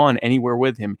anytime I've gone anywhere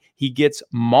with him, he gets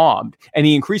mobbed. And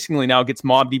he increasingly now gets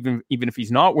mobbed even if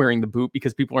he's not wearing the boot,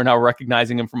 because people are now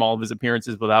recognizing him from all of his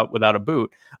appearances without a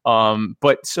boot.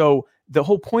 But so the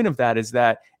whole point of that is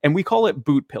that, and we call it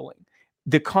boot pilling.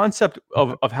 The concept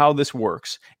of how this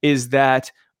works is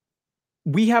that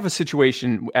we have a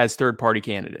situation as third-party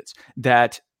candidates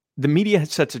that the media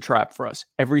sets a trap for us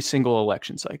every single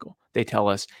election cycle. They tell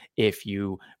us, if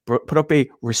you put up a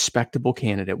respectable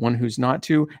candidate, one who's not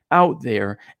too out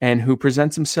there and who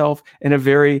presents himself in a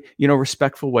very,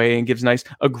 respectful way and gives nice,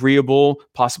 agreeable,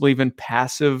 possibly even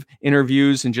passive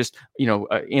interviews and just,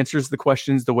 answers the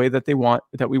questions the way that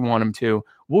we want him to,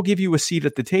 we'll give you a seat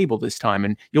at the table this time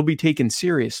and you'll be taken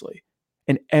seriously.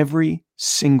 And every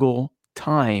single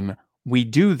time we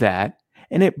do that,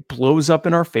 and it blows up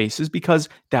in our faces because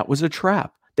that was a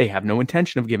trap. They have no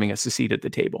intention of giving us a seat at the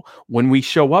table. When we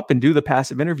show up and do the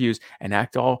passive interviews and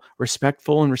act all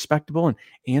respectful and respectable and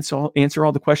answer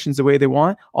all the questions the way they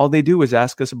want, all they do is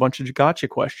ask us a bunch of gotcha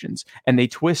questions, and they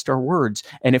twist our words.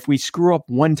 And if we screw up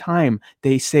one time,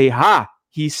 they say,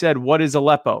 he said, what is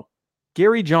Aleppo?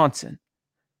 Gary Johnson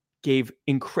gave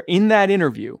in that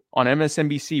interview on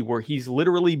MSNBC, where he's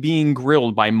literally being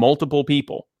grilled by multiple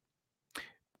people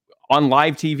on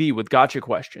live TV with gotcha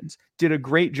questions, did a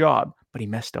great job, but he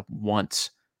messed up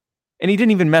once. And he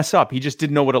didn't even mess up. He just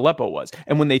didn't know what Aleppo was.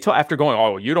 And when they after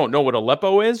going, you don't know what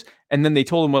Aleppo is? And then they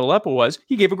told him what Aleppo was,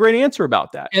 he gave a great answer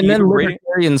about that. And then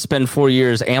libertarians spend 4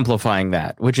 years amplifying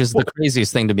that, which is the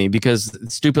craziest thing to me, because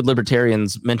stupid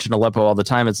libertarians mention Aleppo all the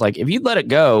time. It's like, if you let it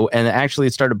go and actually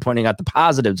started pointing out the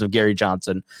positives of Gary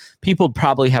Johnson, people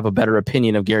probably have a better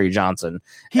opinion of Gary Johnson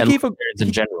in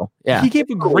general. Yeah, he gave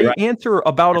a great answer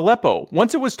about Aleppo.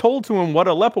 Once it was told to him what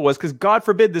Aleppo was, because God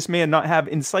forbid this man not have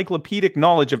encyclopedic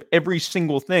knowledge of every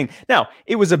single thing. Now,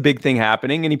 it was a big thing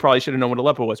happening, and he probably should have known what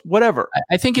Aleppo was. Whatever.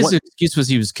 I think his excuse was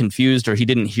he was confused, or he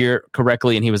didn't hear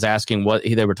correctly, and he was asking what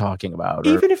they were talking about.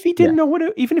 Even if he didn't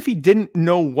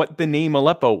know what the name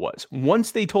Aleppo was, once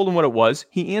they told him what it was,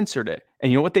 he answered it.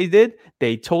 And you know what they did?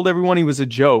 They told everyone he was a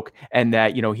joke and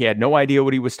that, he had no idea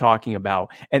what he was talking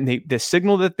about. And the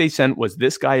signal that they sent was,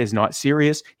 this guy is not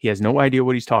serious. He has no idea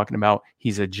what he's talking about.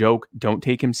 He's a joke. Don't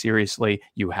take him seriously.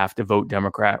 You have to vote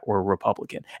Democrat or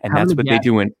Republican. And that's what they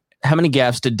do. How many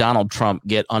gaffes did Donald Trump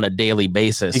get on a daily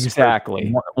basis?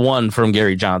 Exactly. One from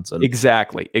Gary Johnson.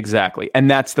 Exactly. And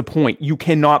that's the point. You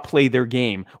cannot play their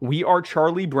game. We are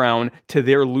Charlie Brown to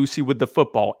their Lucy with the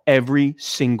football every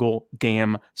single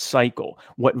damn cycle.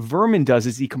 What Vermin does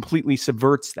is he completely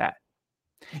subverts that.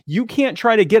 You can't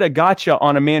try to get a gotcha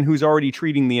on a man who's already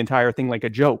treating the entire thing like a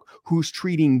joke, who's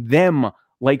treating them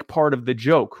like part of the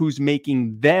joke, who's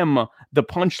making them the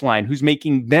punchline, who's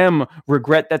making them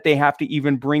regret that they have to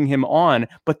even bring him on,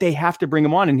 but they have to bring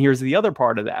him on. And here's the other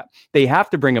part of that. They have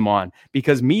to bring him on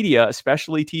because media,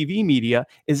 especially TV media,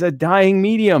 is a dying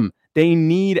medium. They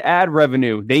need ad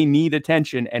revenue. They need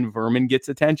attention, and Vermin gets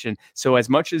attention. So as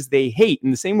much as they hate,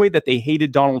 in the same way that they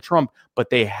hated Donald Trump, but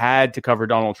they had to cover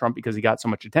Donald Trump because he got so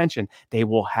much attention, they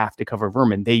will have to cover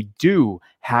Vermin. They do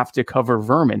have to cover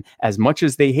Vermin. As much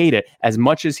as they hate it, as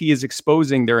much as he is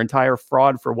exposing their entire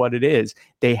fraud for what it is,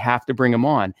 they have to bring him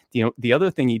on. You know, the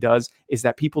other thing he does is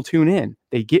that people tune in.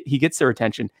 He gets their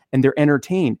attention and they're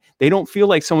entertained. They don't feel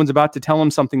like someone's about to tell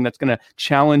them something that's going to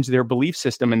challenge their belief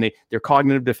system, and their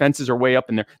cognitive defenses are way up,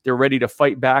 and they're ready to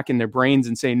fight back in their brains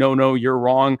and say, no, you're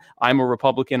wrong. I'm a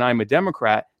Republican. I'm a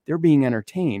Democrat. They're being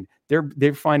entertained.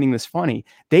 They're finding this funny.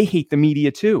 They hate the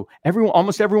media too.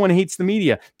 Almost everyone hates the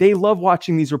media. They love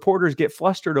watching these reporters get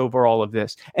flustered over all of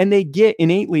this, and they get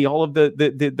innately all of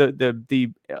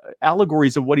the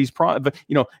allegories of what he's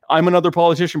I'm another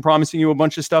politician promising you a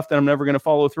bunch of stuff that I'm never going to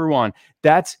follow through on.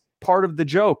 That's part of the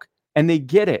joke, and they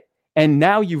get it. And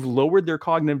now you've lowered their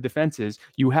cognitive defenses.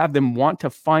 You have them want to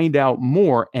find out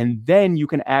more, and then you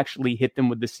can actually hit them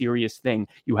with the serious thing.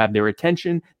 You have their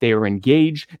attention. They are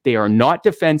engaged. They are not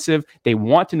defensive. They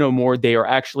want to know more. They are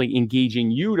actually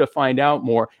engaging you to find out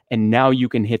more, and now you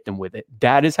can hit them with it.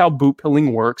 That is how boot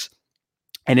pilling works.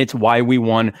 And it's why we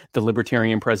won the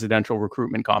Libertarian presidential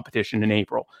recruitment competition in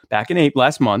April. Back in April,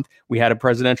 last month, we had a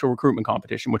presidential recruitment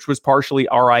competition, which was partially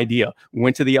our idea. We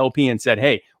went to the LP and said,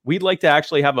 hey, we'd like to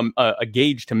actually have a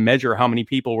gauge to measure how many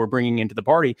people we're bringing into the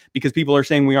party, because people are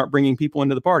saying we aren't bringing people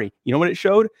into the party. You know what it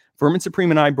showed? Vermin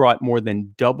Supreme and I brought more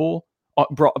than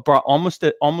brought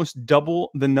almost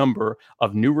double the number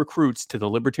of new recruits to the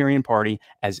Libertarian Party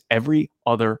as every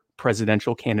other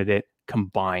presidential candidate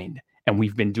combined. And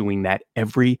we've been doing that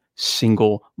every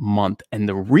single month. And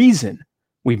the reason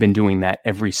we've been doing that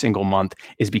every single month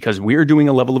is because we are doing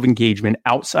a level of engagement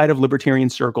outside of libertarian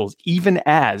circles, even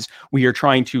as we are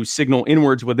trying to signal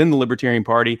inwards within the Libertarian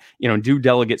Party, do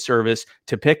delegate service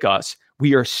to pick us.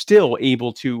 We are still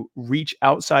able to reach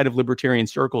outside of libertarian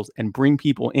circles and bring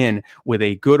people in with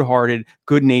a good-hearted,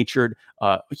 good-natured,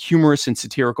 humorous and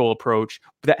satirical approach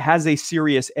that has a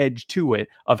serious edge to it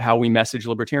of how we message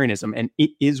libertarianism, and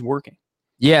it is working.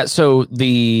 Yeah. So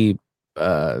the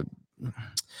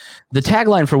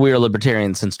tagline for We Are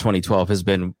Libertarians since 2012 has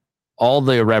been all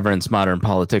the irreverence modern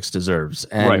politics deserves,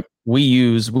 and right.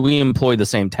 we employ the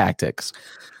same tactics.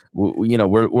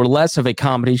 We're less of a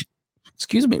comedy.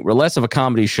 We're less of a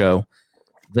comedy show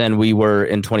than we were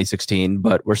in 2016,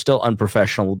 but we're still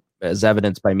unprofessional, as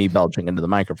evidenced by me belching into the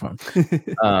microphone.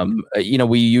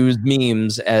 We used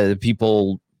memes as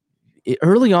people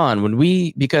early on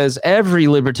because every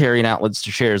libertarian outlet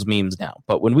shares memes now.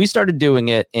 But when we started doing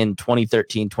it in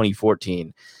 2013,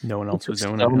 2014, no one else was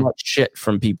doing so much shit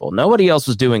from people. Nobody else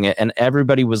was doing it. And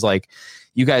everybody was like,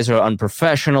 you guys are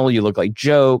unprofessional. You look like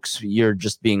jokes. You're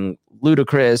just being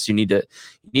ludicrous. You need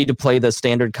to play the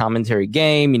standard commentary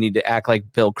game. You need to act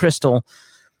like Bill Kristol.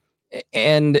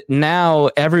 And now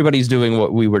everybody's doing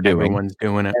what we were doing. Everyone's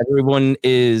doing it. Everyone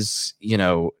is,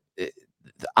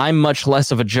 I'm much less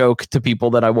of a joke to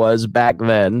people than I was back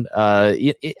then.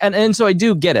 And so I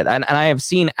do get it. And I have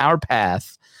seen our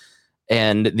path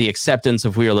and the acceptance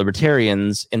of We Are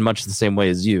Libertarians in much the same way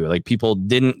as you. Like, people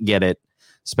didn't get it,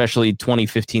 especially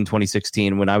 2015,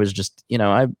 2016, when I was just,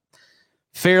 I'm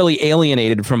fairly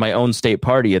alienated from my own state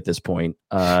party at this point.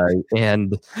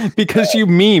 And because you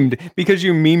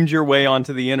memed your way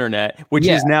onto the internet, which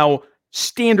is now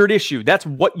standard issue. That's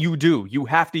what you do. You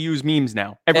have to use memes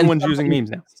now. Everyone's using memes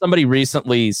now. Somebody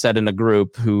recently said in a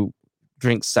group who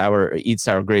eats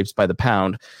sour grapes by the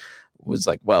pound, was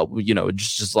like, well,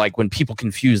 just like when people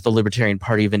confuse the Libertarian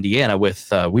Party of Indiana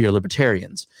with We Are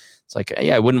Libertarians. It's like,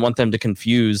 yeah, I wouldn't want them to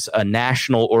confuse a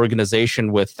national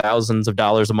organization with thousands of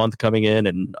dollars a month coming in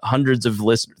and thousands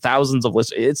of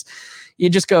listeners. You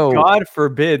just go, God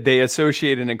forbid they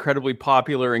associate an incredibly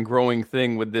popular and growing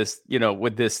thing with this,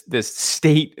 with this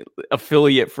state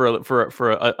affiliate for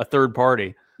a third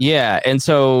party. Yeah. And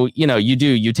so,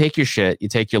 you take your shit, you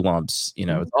take your lumps,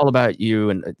 it's all about you.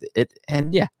 And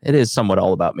it is somewhat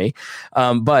all about me.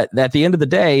 But at the end of the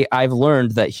day, I've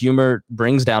learned that humor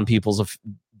brings down people's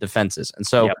defenses. And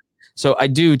so, So I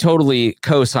do totally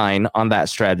co-sign on that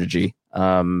strategy.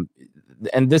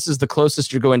 And this is the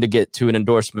closest you're going to get to an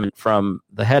endorsement from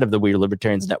the head of the We Are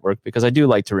Libertarians Network, because I do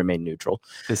like to remain neutral.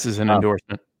 This is an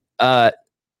endorsement.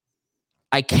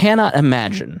 I cannot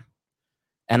imagine,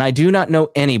 and I do not know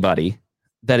anybody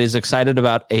that is excited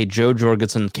about a Jo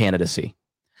Jorgensen candidacy.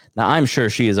 Now, I'm sure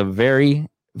she is a very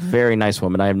Very nice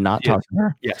woman. I have not talked to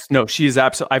her. Yes. No, she's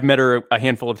absolutely. I've met her a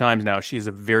handful of times now. She's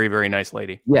a very, very nice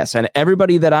lady. Yes. And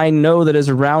everybody that I know that is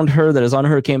around her, that is on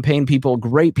her campaign,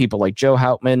 great people like Joe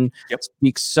Houtman,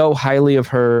 speak so highly of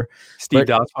her. Steve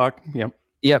Dosbach. Yep.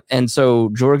 Yep. And so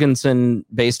Jorgensen,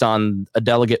 based on a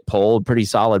delegate poll, a pretty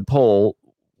solid poll,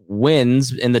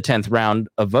 wins in the 10th round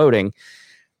of voting.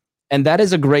 And that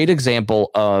is a great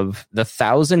example of the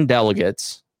 1,000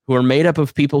 delegates who are made up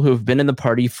of people who have been in the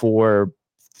party for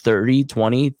 30,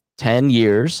 20, 10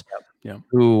 years,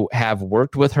 who have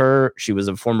worked with her. She was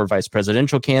a former vice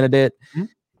presidential candidate.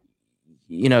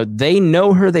 Mm-hmm. They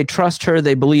know her, they trust her,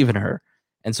 they believe in her.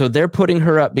 And so they're putting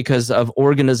her up because of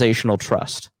organizational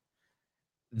trust.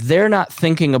 They're not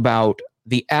thinking about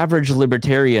the average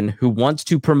libertarian who wants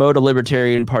to promote a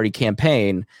Libertarian Party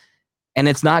campaign, and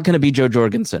it's not going to be Joe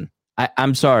Jorgensen.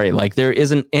 I'm sorry. Like, there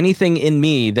isn't anything in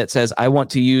me that says I want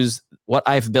to use what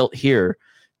I've built here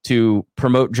to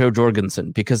promote Joe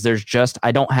Jorgensen, because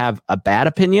I don't have a bad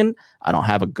opinion. I don't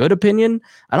have a good opinion.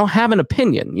 I don't have an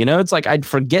opinion. It's like I'd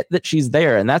forget that she's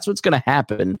there, and that's what's going to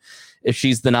happen if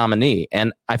she's the nominee.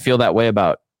 And I feel that way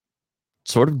about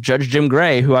sort of Judge Jim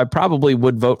Gray, who I probably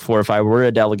would vote for if I were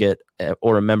a delegate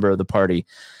or a member of the party.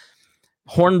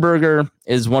 Hornberger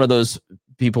is one of those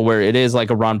people where it is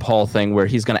like a Ron Paul thing, where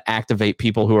he's going to activate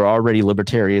people who are already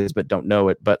libertarians but don't know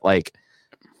it. But like,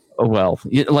 oh well,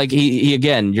 like he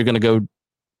again, you're going to go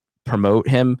promote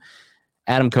him.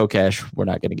 Adam Kokesh, we're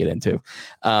not going to get into.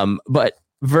 But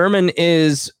Vermin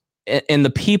is, and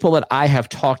the people that I have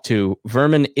talked to,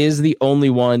 Vermin is the only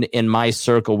one in my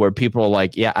circle where people are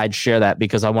like, yeah, I'd share that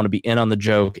because I want to be in on the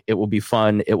joke. It will be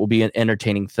fun. It will be an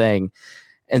entertaining thing.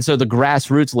 And so the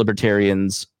grassroots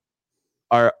libertarians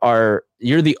are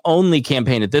you're the only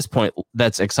campaign at this point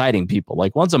that's exciting people.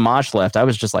 Like, once Amash left, I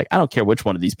was just like, I don't care which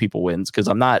one of these people wins, because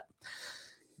I'm not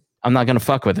going to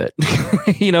fuck with it.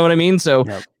 You know what I mean? So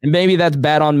maybe that's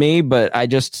bad on me, but I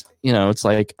just, it's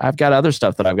like, I've got other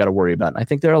stuff that I've got to worry about. And I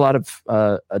think there are a lot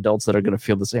of adults that are going to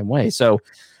feel the same way. So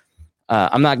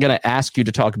I'm not going to ask you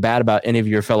to talk bad about any of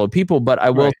your fellow people, but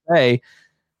I will say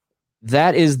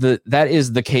that is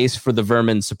the case for the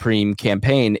Vermin Supreme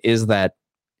campaign, is that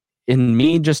in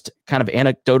me just kind of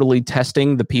anecdotally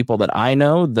testing the people that I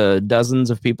know, the dozens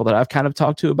of people that I've kind of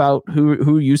talked to about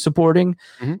who you supporting,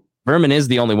 Vermin is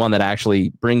the only one that actually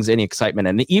brings any excitement.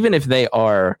 And even if they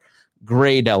are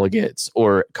Gray delegates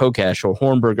or Kokesh or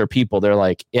Hornberger people, they're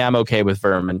like, yeah, I'm okay with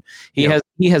Vermin. He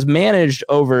has managed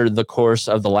over the course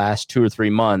of the last 2 or 3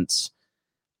 months,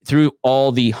 through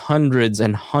all the hundreds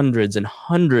and hundreds and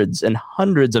hundreds and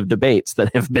hundreds of debates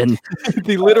that have been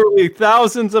the literally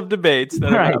thousands of debates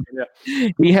that have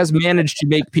happened. He has managed to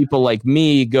make people like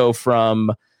me go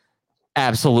from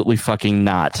absolutely fucking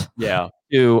not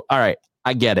to, all right,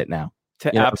 I get it now,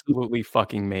 to absolutely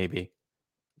fucking maybe.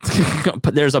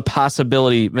 But there's a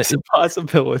possibility. It's a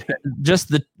possibility.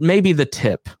 Just maybe the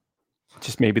tip.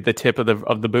 Just maybe the tip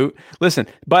of the boot. Listen,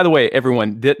 by the way,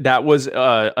 everyone, that was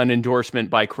an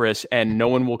endorsement by Chris, and no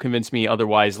one will convince me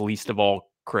otherwise, least of all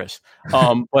Chris.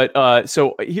 But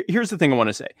so here's the thing I want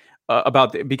to say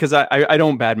about because I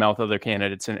don't badmouth other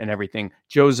candidates and everything.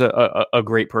 Joe's a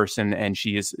great person, and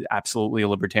she is absolutely a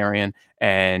libertarian,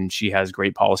 and she has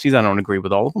great policies. I don't agree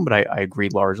with all of them, but I agree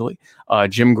largely.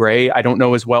 Jim Gray, I don't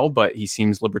know as well, but he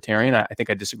seems libertarian. I think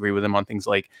I disagree with him on things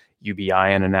like UBI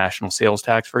and a national sales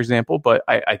tax, for example, but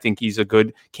I think he's a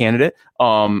good candidate.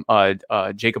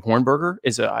 Jacob Hornberger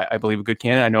is, I believe, a good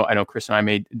candidate. I know Chris and I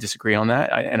may disagree on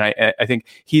that, and I think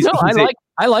he's. No,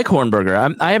 I like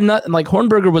Hornberger. I have not, like,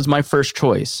 Hornberger was my first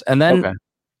choice, and then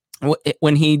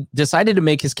when he decided to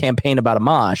make his campaign about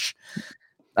Amash,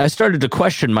 I started to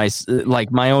question my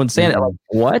own sanity. Like,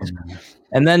 what?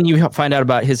 And then you find out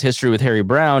about his history with Harry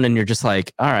Brown, and you're just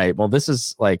like, all right, well, this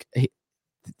is like.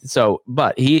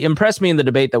 But he impressed me in the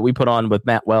debate that we put on with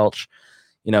Matt Welch.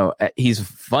 He's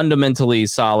fundamentally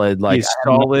solid. Like, he's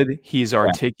solid. He's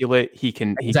articulate. He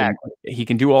can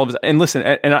do all of it. And listen,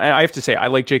 and I have to say, I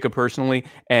like Jacob personally,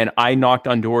 and I knocked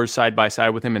on doors side by side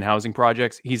with him in housing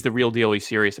projects. He's the real deal. He's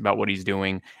serious about what he's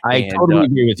doing. I totally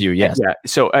agree with you. Yes. Yeah.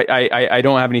 So I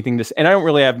don't have anything to, and I don't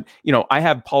really have, I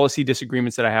have policy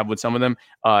disagreements that I have with some of them.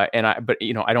 But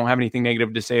I don't have anything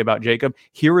negative to say about Jacob.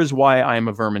 Here is why I am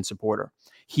a Vermin supporter.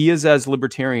 He is as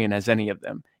libertarian as any of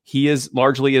them. He is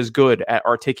largely as good at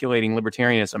articulating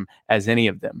libertarianism as any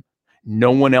of them.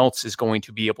 no one else is going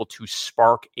to be able to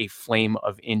spark a flame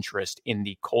of interest in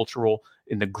the cultural,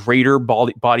 in the greater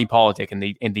body politic, and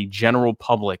the general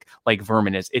public like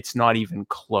Vermin is. It's not even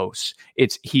close.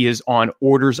 He is on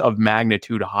orders of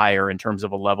magnitude higher in terms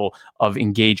of a level of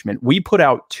engagement. We put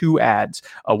out 2 ads,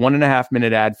 a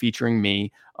 1.5-minute ad featuring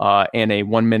me, and a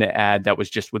 1-minute ad that was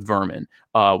just with Vermin.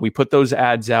 We put those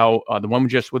ads out. The one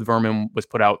just with Vermin was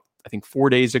put out, I think, 4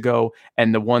 days ago,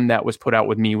 and the one that was put out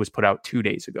with me was put out 2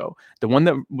 days ago. The one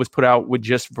that was put out with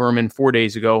just Vermin 4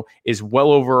 days ago is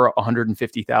well over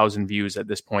 150,000 views at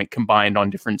this point, combined on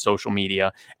different social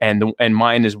media, and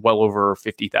mine is well over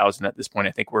 50,000 at this point.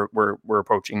 I think we're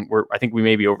approaching. I think we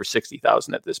may be over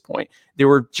 60,000 at this point. They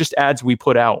were just ads we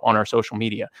put out on our social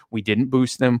media. We didn't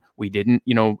boost them. We didn't,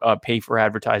 pay for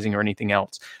advertising or anything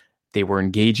else. They were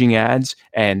engaging ads,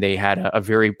 and they had a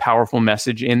very powerful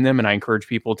message in them. And I encourage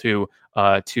people to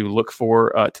look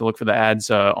for the ads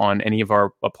on any of our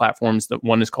platforms. The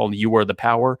one is called "You Are the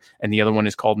Power," and the other one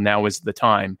is called "Now Is the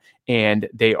Time." And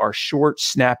they are short,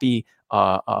 snappy,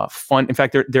 fun. In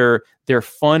fact, they're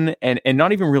fun and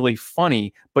not even really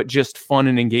funny, but just fun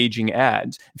and engaging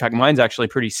ads. In fact, mine's actually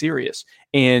pretty serious.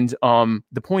 And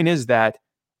the point is that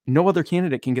no other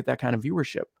candidate can get that kind of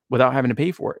viewership without having to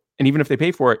pay for it. And even if they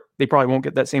pay for it, they probably won't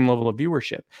get that same level of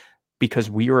viewership,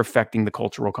 because we are affecting the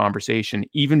cultural conversation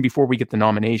even before we get the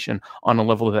nomination on a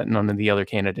level that none of the other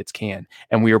candidates can.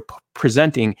 And we are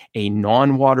presenting a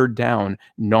non-watered down,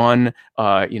 some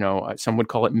would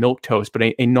call it milquetoast,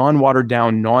 but a non-watered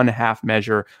down, non-half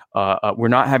measure. We're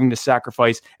not having to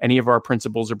sacrifice any of our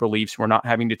principles or beliefs. We're not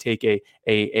having to take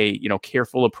a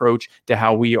careful approach to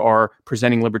how we are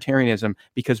presenting libertarianism,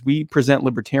 because we present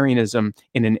libertarianism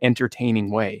in an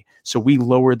entertaining way. So we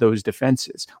lower those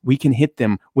defenses. We can hit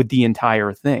them with the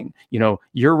entire thing.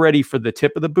 You're ready for the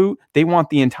tip of the boot. They want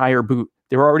the entire boot.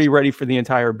 They're already ready for the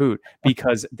entire boot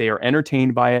because they are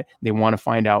entertained by it. They want to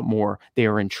find out more. They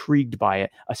are intrigued by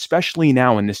it, especially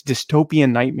now in this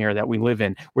dystopian nightmare that we live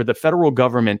in, where the federal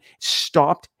government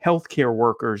stopped healthcare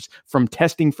workers from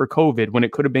testing for COVID when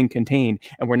it could have been contained.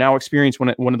 And we're now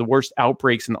experiencing one of the worst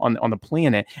outbreaks on the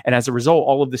planet. And as a result,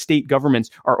 all of the state governments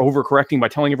are overcorrecting by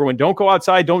telling everyone, don't go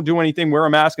outside, don't do anything, wear a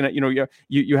mask. And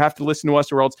you have to listen to us,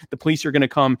 or else the police are going to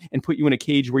come and put you in a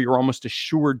cage where you're almost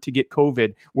assured to get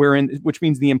COVID, which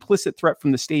means the implicit threat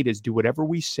from the state is do whatever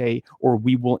we say or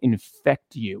we will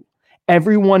infect you.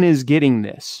 Everyone is getting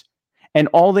this. And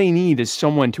all they need is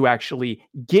someone to actually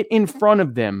get in front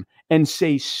of them and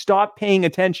say, stop paying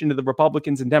attention to the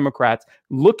Republicans and Democrats.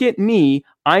 Look at me.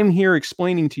 I'm here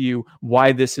explaining to you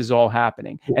why this is all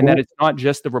happening. And that it's not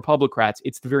just the Republicrats.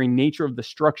 It's the very nature of the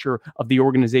structure of the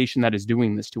organization that is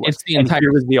doing this to us. It's the entire, and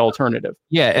here is the alternative.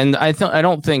 Yeah. And I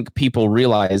don't think people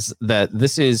realize that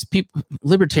this is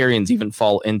libertarians even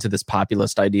fall into this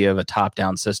populist idea of a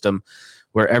top-down system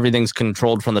where everything's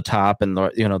controlled from the top, and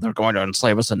they're going to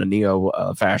enslave us in a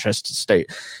neo-fascist state.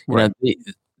 Right.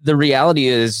 The reality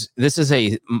is this is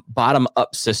a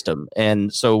bottom-up system.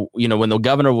 And so, when the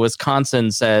governor of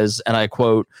Wisconsin says, and I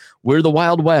quote, "We're the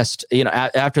Wild West,"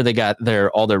 after they got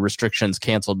all their restrictions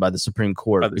canceled by the Supreme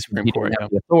Court, the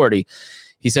authority,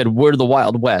 he said, "We're the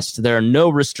Wild West. There are no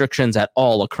restrictions at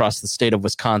all across the state of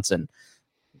Wisconsin."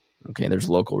 Okay, there's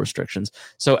local restrictions.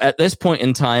 So at this point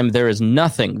in time, there is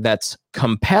nothing that's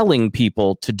compelling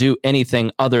people to do anything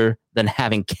other than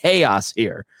having chaos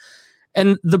here.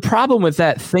 And the problem with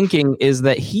that thinking is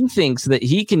that he thinks that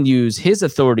he can use his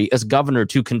authority as governor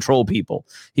to control people.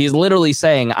 He's literally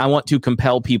saying, I want to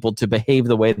compel people to behave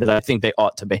the way that I think they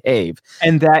ought to behave.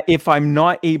 And that if I'm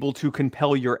not able to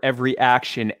compel your every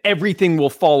action, everything will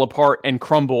fall apart and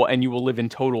crumble and you will live in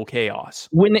total chaos.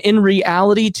 When in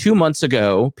reality, 2 months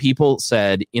ago, people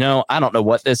said, I don't know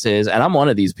what this is. And I'm one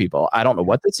of these people. I don't know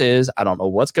what this is. I don't know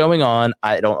what's going on.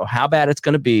 I don't know how bad it's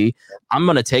going to be. I'm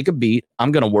going to take a beat.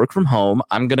 I'm going to work from home.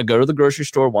 I'm going to go to the grocery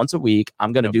store once a week.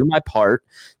 I'm going to do my part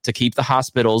to keep the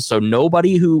hospitals so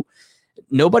nobody who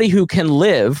can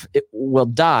live will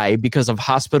die because of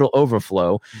hospital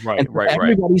overflow.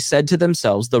 Everybody said to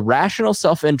themselves, the rational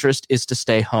self-interest is to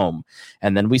stay home.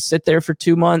 And then we sit there for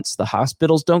 2 months. The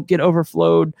hospitals don't get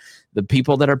overflowed. The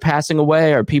people that are passing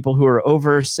away are people who are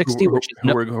over 60, who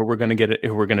are going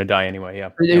to die anyway.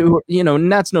 Yeah.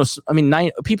 And that's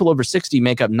people over 60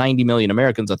 make up 90 million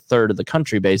Americans, a third of the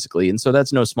country, basically. And so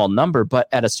that's no small number. But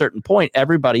at a certain point,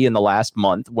 everybody in the last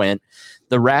month went,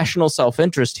 the rational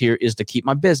self-interest here is to keep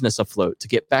my business afloat, to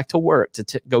get back to work,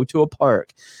 to go to a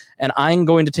park. And I'm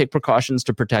going to take precautions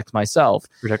to protect myself.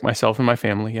 Protect myself and my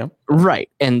family, yeah. Right.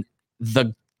 And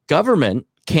the government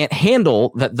can't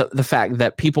handle the fact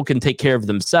that people can take care of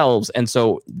themselves. And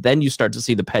so then you start to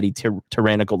see the petty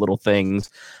tyrannical little things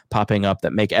popping up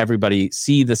that make everybody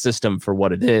see the system for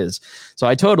what it is. So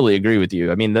I totally agree with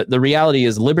you. I mean, the reality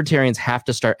is libertarians have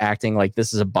to start acting like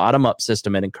this is a bottom-up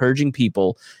system and encouraging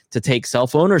people to take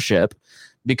self-ownership,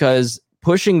 because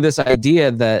pushing this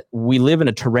idea that we live in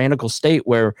a tyrannical state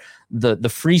where the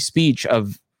free speech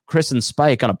of Chris and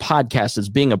Spike on a podcast is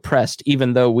being oppressed,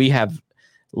 even though we have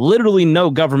literally no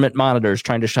government monitors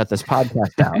trying to shut this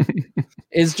podcast down,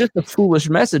 is just a foolish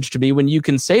message to me, when you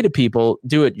can say to people,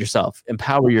 do it yourself,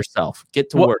 empower yourself, get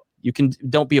to work.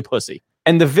 Don't be a pussy.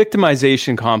 And the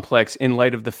victimization complex, in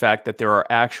light of the fact that there are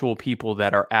actual people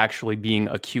that are actually being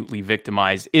acutely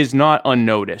victimized, is not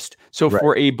unnoticed. So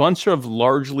for a bunch of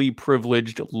largely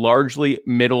privileged, largely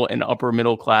middle and upper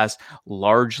middle class,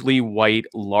 largely white,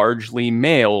 largely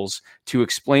males, to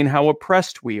explain how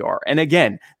oppressed we are. And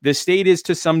again, the state is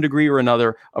to some degree or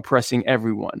another oppressing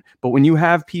everyone. But when you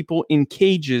have people in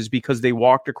cages because they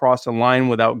walked across a line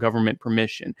without government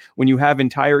permission, when you have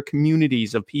entire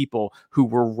communities of people who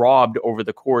were robbed over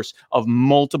the course of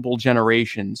multiple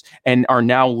generations and are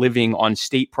now living on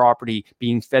state property,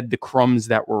 being fed the crumbs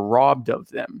that were robbed of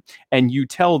them, and you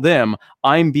tell them,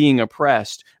 I'm being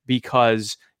oppressed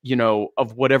because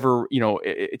of whatever,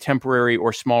 temporary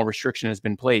or small restriction has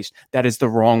been placed, that is the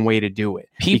wrong way to do it.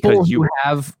 People who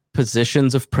have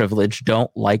positions of privilege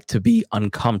don't like to be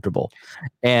uncomfortable.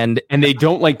 And they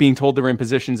don't like being told they're in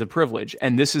positions of privilege.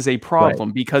 And this is a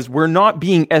problem because we're not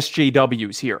being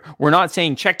SJWs here. We're not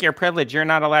saying, check your privilege, you're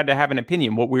not allowed to have an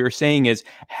opinion. What we are saying is,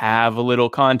 have a little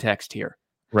context here.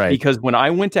 Right. Because when I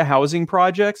went to housing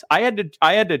projects, I had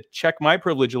to check my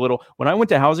privilege a little. When I went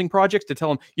to housing projects to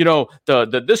tell them,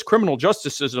 this criminal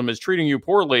justice system is treating you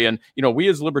poorly, and we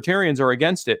as libertarians are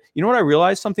against it. You know what I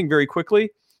realized? Something very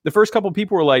quickly. The first couple of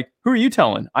people were like, who are you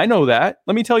telling? I know that.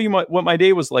 Let me tell you what my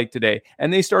day was like today.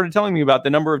 And they started telling me about the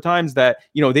number of times that,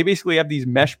 they basically have these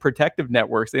mesh protective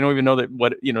networks. They don't even know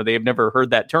that they have never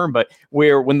heard that term, but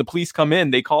where when the police come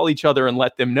in, they call each other and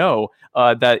let them know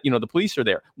that, the police are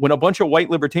there. When a bunch of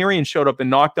white libertarians showed up and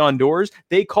knocked on doors,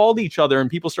 they called each other and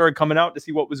people started coming out to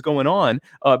see what was going on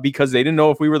because they didn't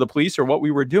know if we were the police or what we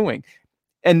were doing.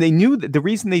 And they knew that the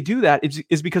reason they do that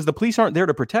is because the police aren't there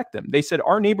to protect them. They said,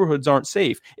 our neighborhoods aren't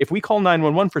safe. If we call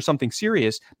 911 for something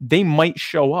serious, they might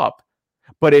show up.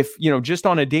 But if, just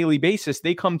on a daily basis,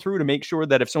 they come through to make sure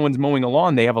that if someone's mowing a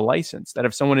lawn, they have a license, that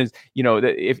if someone is,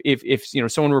 that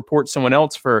if someone reports someone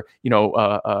else for,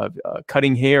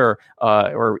 cutting hair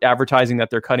or advertising that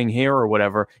they're cutting hair or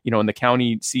whatever, and the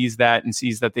county sees that and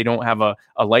sees that they don't have a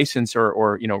license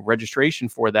or registration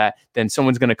for that, then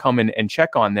someone's going to come in and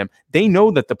check on them. They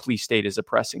know that the police state is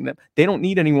oppressing them. They don't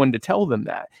need anyone to tell them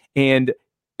that. And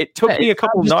it took me a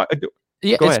couple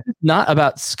it's not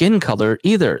about skin color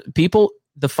either.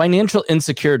 The financial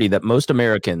insecurity that most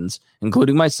Americans,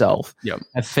 including myself,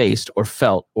 have faced or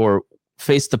felt or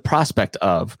faced the prospect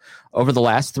of over the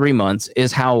last 3 months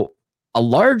is how a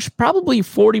large, probably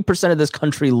 40% of this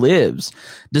country lives.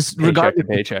 Paycheck to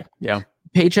paycheck. Yeah.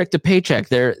 Paycheck to paycheck.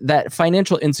 That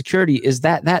financial insecurity is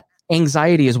that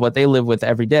anxiety is what they live with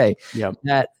every day. Yeah.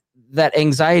 That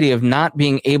anxiety of not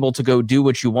being able to go do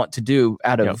what you want to do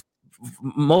out of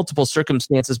multiple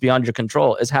circumstances beyond your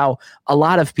control is how a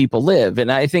lot of people live.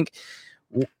 And I think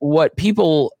what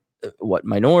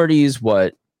minorities,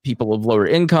 what people of lower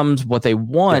incomes, what they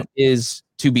want is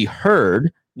to be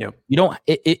heard. Yep. You don't.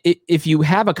 If you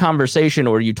have a conversation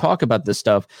or you talk about this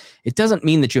stuff, it doesn't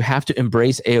mean that you have to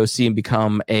embrace AOC and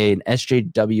become an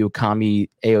SJW commie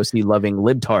AOC loving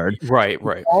libtard. Right.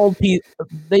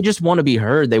 They just want to be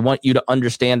heard. They want you to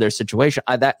understand their situation.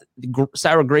 That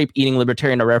sour grape eating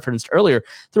libertarian I referenced earlier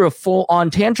threw a full on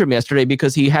tantrum yesterday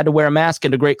because he had to wear a mask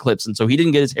into Great Clips, and so he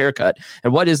didn't get his hair cut.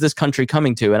 And what is this country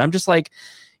coming to? And I'm just like,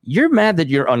 you're mad that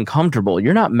you're uncomfortable.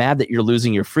 You're not mad that you're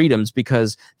losing your freedoms,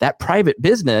 because that private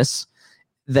business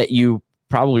that you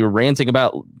probably were ranting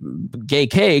about, gay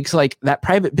cakes, like that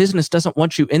private business doesn't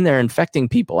want you in there infecting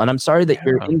people. And I'm sorry that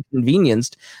you're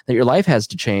inconvenienced, that your life has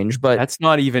to change, but that's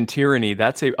not even tyranny.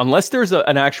 Unless there's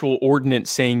an actual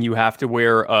ordinance saying you have to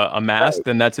wear a mask,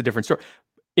 then that's a different story.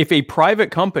 If a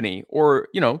private company or,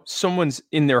 someone's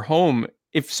in their home,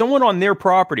 if someone on their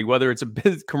property, whether it's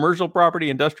a commercial property,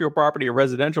 industrial property, or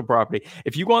residential property,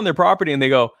 if you go on their property and they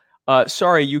go,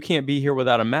 sorry, you can't be here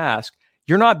without a mask,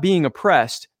 you're not being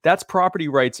oppressed. That's property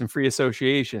rights and free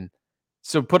association.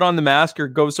 So put on the mask or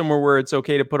go somewhere where it's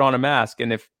okay to put on a mask.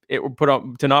 And if it were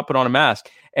to not put on a mask,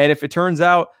 and if it turns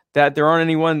out that there aren't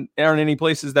any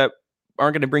places that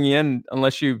aren't going to bring you in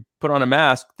unless you put on a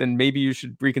mask, then maybe you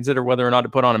should reconsider whether or not to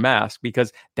put on a mask,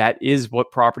 because that is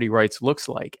what property rights looks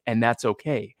like, and that's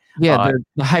okay. Yeah,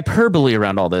 the hyperbole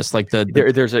around all this, like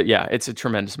it's a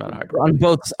tremendous amount of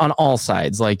hyperbole on all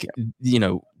sides. Like,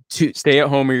 to stay at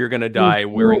home or you're going to die.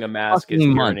 Wearing a mask is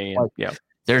tyranny. Yeah.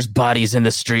 There's bodies in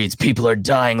the streets. People are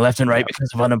dying left and right because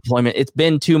of unemployment. It's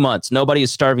been 2 months. Nobody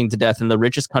is starving to death in the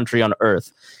richest country on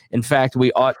earth. In fact,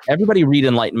 everybody read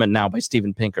Enlightenment Now by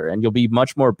Steven Pinker, and you'll be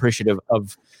much more appreciative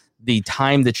of the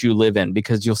time that you live in,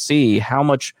 because you'll see how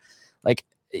much, like,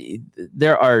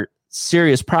 there are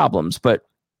serious problems. But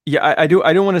yeah, I do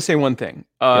want to say one thing.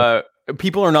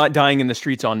 People are not dying in the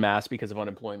streets en masse because of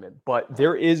unemployment, but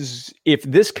if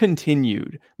this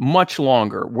continued much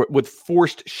longer with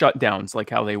forced shutdowns like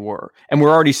how they were, and we're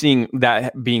already seeing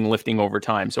that being lifting over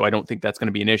time, so I don't think that's going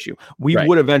to be an issue. We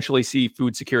would eventually see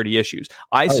food security issues.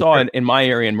 I saw it in my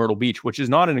area in Myrtle Beach, which is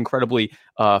not an incredibly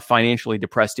financially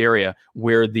depressed area,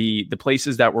 where the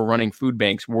places that were running food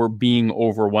banks were being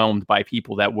overwhelmed by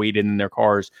people that waited in their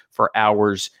cars for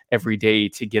hours every day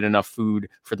to get enough food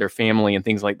for their family and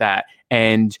things like that.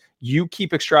 And you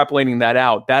keep extrapolating that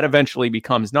out, that eventually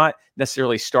becomes not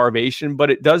necessarily starvation, but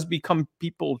it does become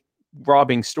people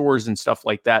robbing stores and stuff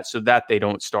like that so that they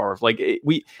don't starve.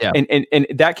 And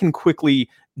that can quickly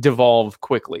devolve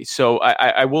quickly. So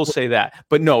I will say that.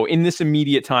 But no, in this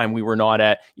immediate time, we were not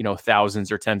at, thousands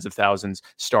or tens of thousands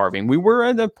starving. We were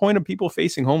at the point of people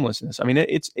facing homelessness. I mean,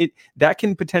 that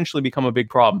can potentially become a big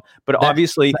problem. But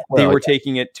obviously, they were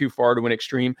taking it too far to an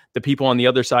extreme. The people on the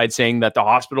other side saying that the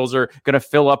hospitals are going to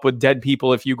fill up with dead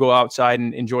people if you go outside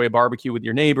and enjoy a barbecue with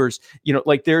your neighbors.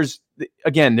 There's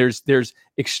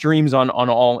extremes on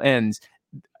all ends.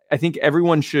 I think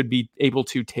everyone should be able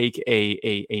to take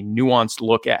a nuanced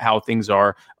look at how things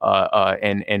are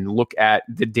and look at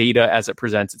the data as it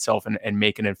presents itself and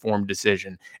make an informed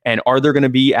decision. And are there going to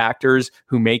be actors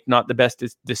who make not the best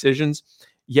decisions?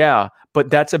 Yeah, but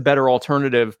that's a better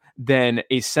alternative than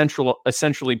a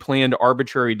essentially planned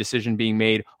arbitrary decision being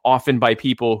made, often by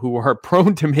people who are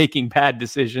prone to making bad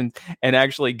decisions and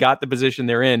actually got the position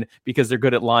they're in because they're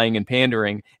good at lying and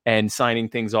pandering and signing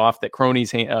things off that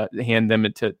cronies hand them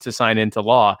to sign into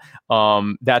law.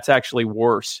 That's actually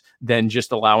worse than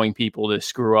just allowing people to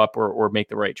screw up or make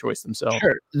the right choice themselves.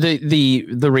 Sure.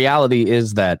 The reality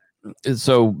is that,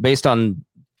 so based on,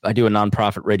 I do a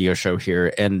nonprofit radio show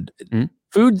here, and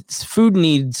food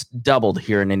needs doubled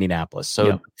here in Indianapolis.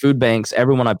 So food banks,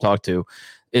 everyone I've talked to,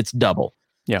 it's double.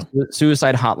 Yeah.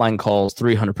 Suicide hotline calls,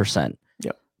 300%.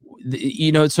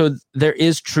 Yeah. So there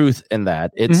is truth in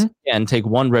that. It's and take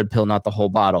one red pill, not the whole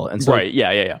bottle. And so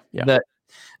Yeah.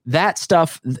 That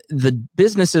stuff, the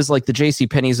businesses like the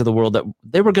JCPenney's of the world, that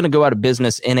they were going to go out of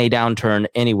business in a downturn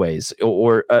anyways,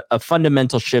 or a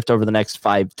fundamental shift over the next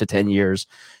 5 to 10 years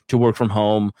to work from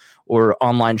home or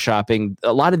online shopping.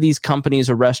 A lot of these companies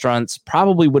or restaurants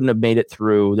probably wouldn't have made it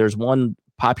through. There's one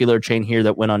popular chain here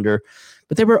that went under,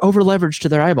 but they were over leveraged to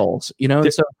their eyeballs,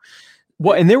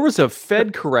 Well, and there was a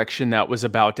Fed correction that was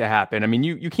about to happen. I mean,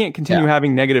 you can't continue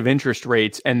having negative interest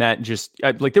rates, and that just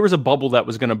there was a bubble that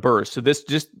was going to burst. So this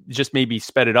just maybe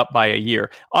sped it up by a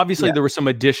year. Obviously, there was some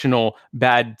additional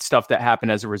bad stuff that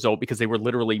happened as a result, because they were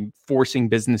literally forcing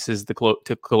businesses to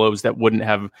close that wouldn't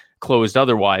have closed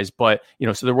otherwise. But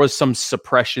so there was some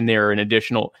suppression there in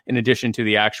addition to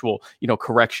the actual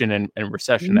correction and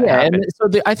recession that happened.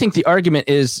 And so I think the argument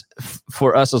is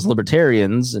for us as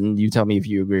libertarians, and you tell me if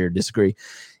you agree or disagree,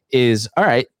 is all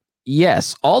right.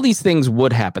 Yes, all these things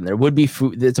would happen. There would be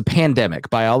food. It's a pandemic.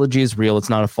 Biology is real. It's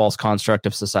not a false construct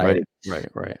of society.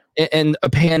 Right. And a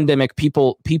pandemic,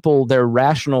 people, their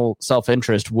rational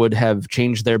self-interest would have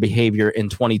changed their behavior in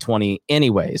 2020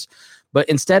 anyways. But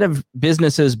instead of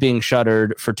businesses being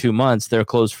shuttered for 2 months, they're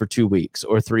closed for 2 weeks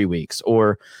or 3 weeks,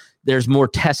 or there's more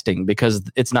testing because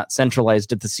it's not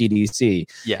centralized at the CDC.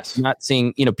 Yes. Not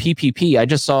seeing, PPP. I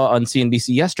just saw on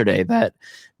CNBC yesterday that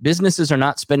businesses are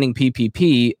not spending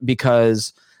PPP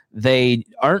because they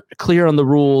aren't clear on the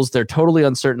rules. They're totally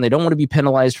uncertain. They don't want to be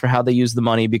penalized for how they use the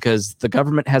money because the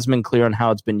government hasn't been clear on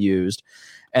how it's been used.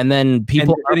 And then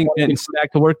people are getting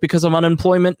back to work because of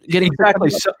unemployment. Exactly.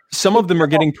 Some of them are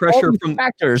getting pressure from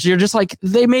factors. You're just like,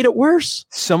 they made it worse.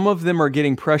 Some of them are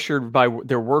getting pressured by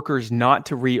their workers not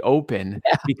to reopen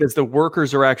because the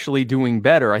workers are actually doing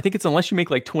better. I think it's unless you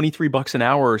make like $23 an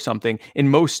hour or something, in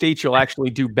most states, you'll actually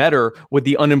do better with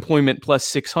the unemployment plus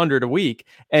 600 a week.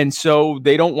 And so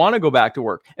they don't want to go back to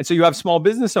work. And so you have small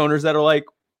business owners that are like,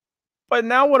 but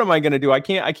now what am I going to do? I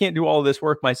can't do all of this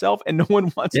work myself, and no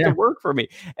one wants to work for me.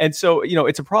 And so,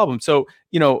 it's a problem. So,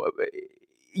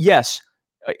 yes,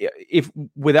 if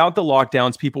without the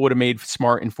lockdowns, people would have made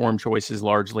smart, informed choices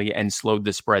largely and slowed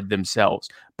the spread themselves.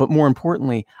 But more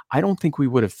importantly, I don't think we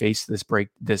would have faced this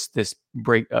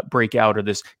breakout or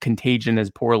this contagion as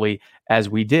poorly as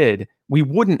we did. We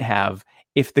wouldn't have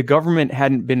if the government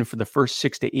hadn't been for the first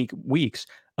 6 to 8 weeks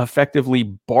effectively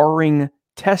barring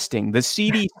testing. The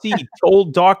CDC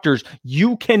told doctors,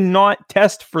 you cannot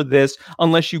test for this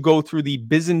unless you go through the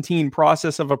Byzantine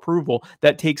process of approval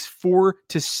that takes 4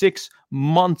 to 6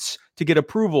 months to get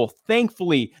approval.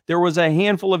 Thankfully, there was a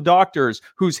handful of doctors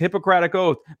whose Hippocratic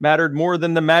oath mattered more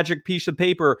than the magic piece of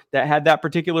paper that had that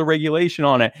particular regulation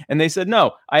on it. And they said,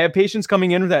 no, I have patients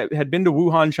coming in that had been to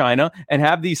Wuhan, China, and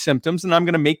have these symptoms, and I'm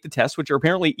going to make the tests, which are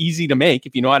apparently easy to make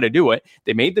if you know how to do it.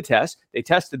 They made the test, they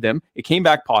tested them, it came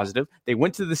back positive. They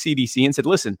went to the CDC and said,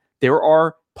 listen, there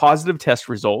are positive test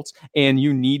results, and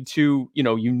you need to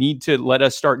let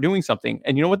us start doing something.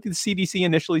 And you know what the CDC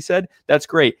initially said? That's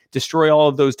great. Destroy all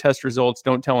of those test results.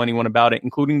 Don't tell anyone about it,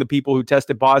 including the people who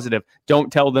tested positive.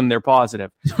 Don't tell them they're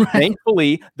positive. Right.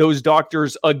 Thankfully, those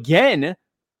doctors again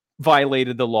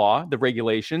violated the law, the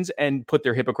regulations, and put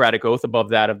their Hippocratic oath above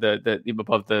that of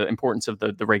above the importance of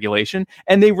the regulation,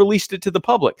 and they released it to the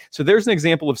public. So there's an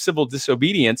example of civil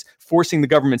disobedience forcing the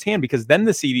government's hand, because then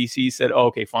the CDC said, oh,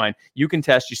 okay, fine, you can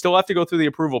test. You still have to go through the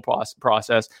approval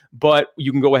process, but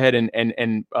you can go ahead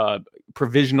and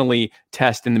provisionally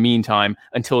test in the meantime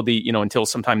until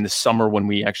sometime this summer when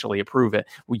we actually approve it.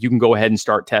 You can go ahead and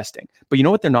start testing. But you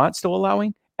know what they're not still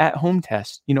allowing? At-home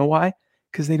tests. You know why?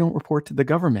 Because they don't report to the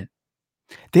government.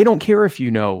 They don't care if you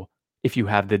know if you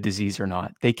have the disease or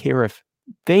not. They care if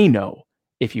they know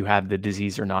if you have the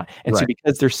disease or not. And right. So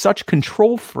because they're such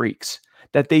control freaks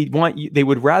that they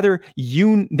would rather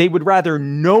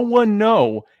no one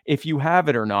know if you have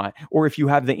it or not, or if you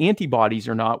have the antibodies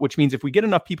or not, which means if we get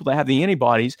enough people that have the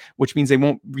antibodies, which means they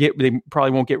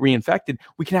probably won't get reinfected,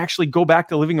 we can actually go back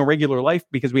to living a regular life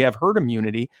because we have herd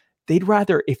immunity. They'd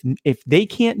rather, if they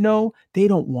can't know, they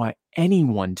don't want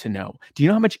anyone to know. Do you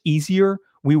know how much easier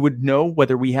we would know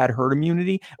whether we had herd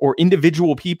immunity, or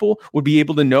individual people would be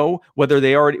able to know whether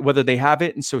they have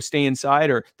it and so stay inside,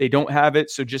 or they don't have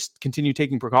it so just continue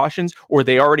taking precautions, or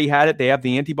they already had it, they have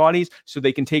the antibodies so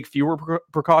they can take fewer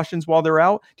precautions while they're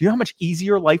out? Do you know how much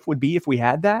easier life would be if we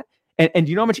had that? And do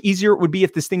you know how much easier it would be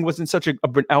if this thing wasn't such an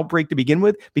outbreak to begin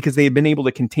with, because they had been able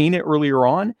to contain it earlier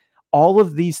on? All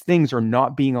of these things are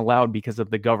not being allowed because of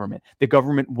the government. The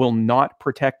government will not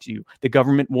protect you. The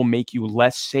government will make you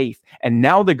less safe. And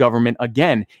now the government,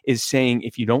 again, is saying,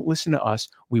 if you don't listen to us,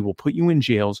 we will put you in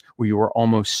jails where you are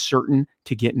almost certain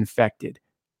to get infected.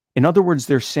 In other words,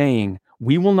 they're saying,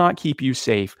 we will not keep you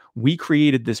safe. We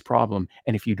created this problem.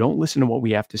 And if you don't listen to what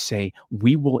we have to say,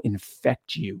 we will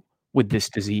infect you with this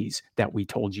disease that we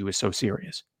told you is so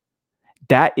serious.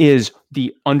 That is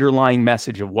the underlying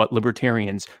message of what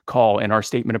libertarians call, in our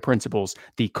statement of principles,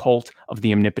 the cult of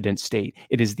the omnipotent state.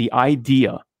 It is the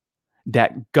idea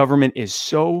that government is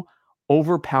so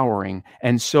overpowering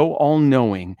and so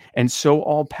all-knowing and so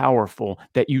all-powerful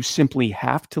that you simply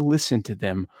have to listen to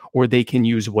them, or they can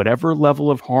use whatever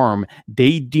level of harm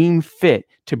they deem fit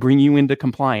to bring you into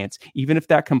compliance, even if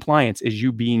that compliance is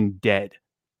you being dead.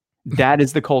 That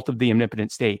is the cult of the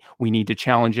omnipotent state. We need to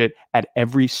challenge it at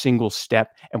every single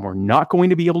step, and we're not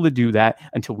going to be able to do that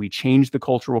until we change the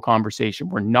cultural conversation.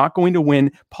 We're not going to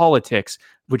win politics,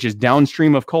 which is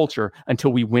downstream of culture,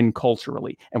 until we win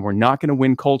culturally. And we're not going to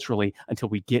win culturally until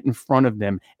we get in front of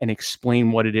them and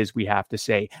explain what it is we have to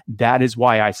say. That is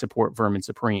why I support Vermin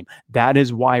Supreme. That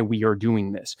is why we are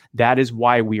doing this. That is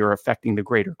why we are affecting the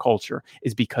greater culture,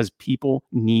 is because people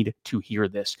need to hear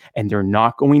this. And they're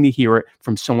not going to hear it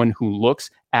from someone who looks,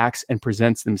 acts, and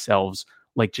presents themselves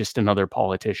like just another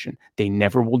politician. They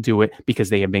never will do it because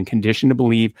they have been conditioned to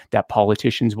believe that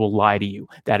politicians will lie to you.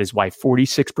 That is why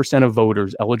 46% of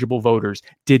voters, eligible voters,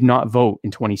 did not vote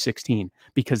in 2016,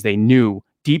 because they knew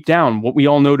deep down what we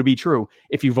all know to be true.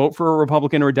 If you vote for a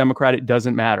Republican or a Democrat, it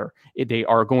doesn't matter. They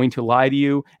are going to lie to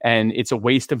you, and it's a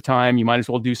waste of time. You might as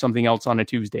well do something else on a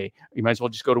Tuesday. You might as well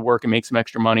just go to work and make some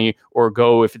extra money, or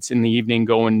go, if it's in the evening,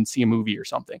 go and see a movie or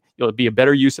something. It'll be a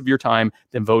better use of your time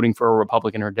than voting for a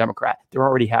Republican or a Democrat. They're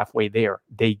already halfway there.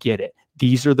 They get it.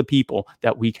 These are the people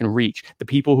that we can reach. The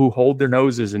people who hold their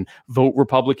noses and vote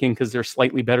Republican because they're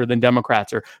slightly better than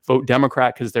Democrats, or vote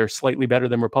Democrat because they're slightly better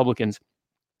than Republicans.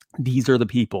 These are the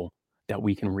people that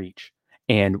we can reach.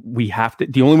 And we have to,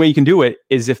 the only way you can do it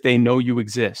is if they know you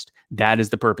exist. That is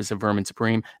the purpose of Vermin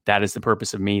Supreme. That is the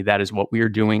purpose of me. That is what we are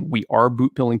doing. We are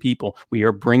boot pilling people. We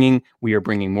are bringing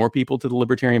more people to the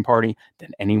Libertarian Party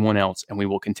than anyone else. And we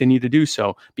will continue to do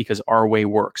so because our way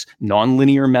works.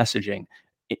 Nonlinear messaging,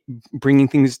 bringing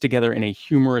things together in a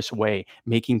humorous way,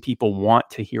 making people want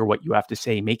to hear what you have to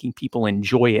say, making people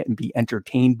enjoy it and be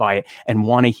entertained by it and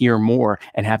want to hear more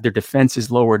and have their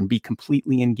defenses lowered and be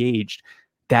completely engaged.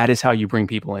 That is how you bring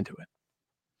people into it.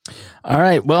 All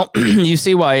right. Well, you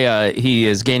see why he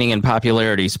is gaining in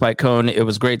popularity. Spike Cohen, it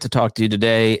was great to talk to you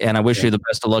today, and I wish you the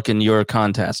best of luck in your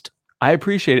contest. I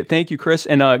appreciate it. Thank you, Chris.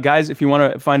 And guys, if you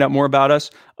want to find out more about us,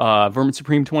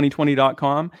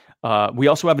 verminsupreme2020.com. We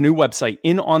also have a new website,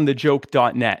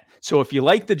 inonthejoke.net. So if you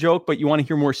like the joke, but you want to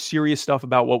hear more serious stuff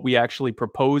about what we actually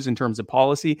propose in terms of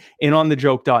policy,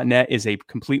 inonthejoke.net is a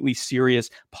completely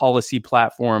serious policy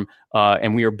platform.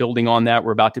 And we are building on that.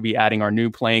 We're about to be adding our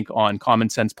new plank on common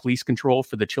sense police control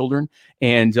for the children.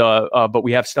 And but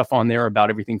we have stuff on there about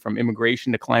everything from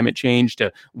immigration to climate change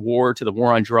to war, to the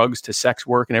war on drugs, to sex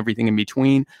work and everything in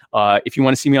between. If you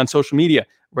want to see me on social media,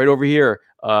 right over here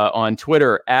on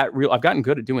Twitter I've gotten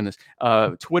good at doing this.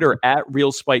 Twitter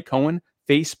 @Real Spike Cohen,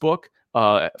 Facebook,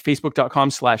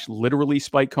 facebook.com/literally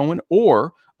Spike Cohen,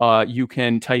 or you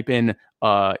can type in,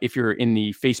 if you're in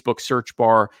the Facebook search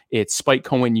bar, it's Spike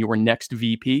Cohen, your next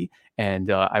VP. And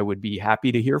I would be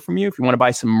happy to hear from you. If you want to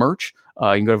buy some merch, you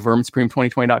can go to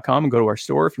verminsupreme2020.com and go to our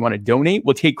store. If you want to donate,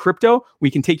 we'll take crypto.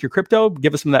 We can take your crypto,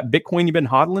 give us some of that Bitcoin you've been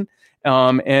hodling.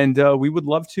 And we would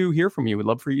love to hear from you. We'd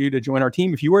love for you to join our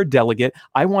team. If you are a delegate,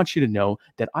 I want you to know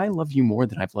that I love you more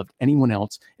than I've loved anyone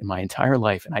else in my entire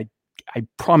life. And I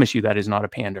promise you that is not a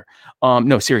pander.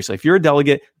 No, seriously, if you're a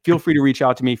delegate, feel free to reach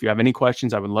out to me. If you have any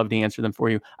questions, I would love to answer them for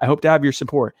you. I hope to have your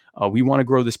support. We want to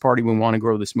grow this party. We want to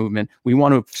grow this movement. We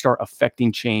want to start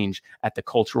affecting change at the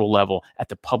cultural level, at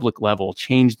the public level,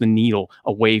 change the needle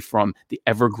away from the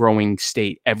ever-growing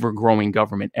state, ever-growing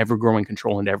government, ever-growing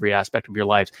control into every aspect of your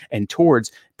lives, and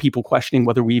towards people questioning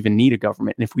whether we even need a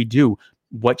government. And if we do,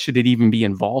 what should it even be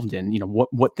involved in? You know,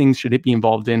 what things should it be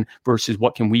involved in versus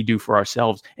what can we do for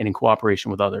ourselves and in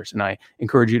cooperation with others? And I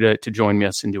encourage you to join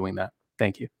us in doing that.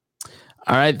 Thank you.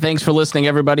 All right. Thanks for listening,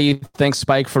 everybody. Thanks,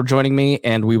 Spike, for joining me,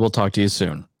 and we will talk to you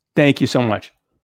soon. Thank you so much.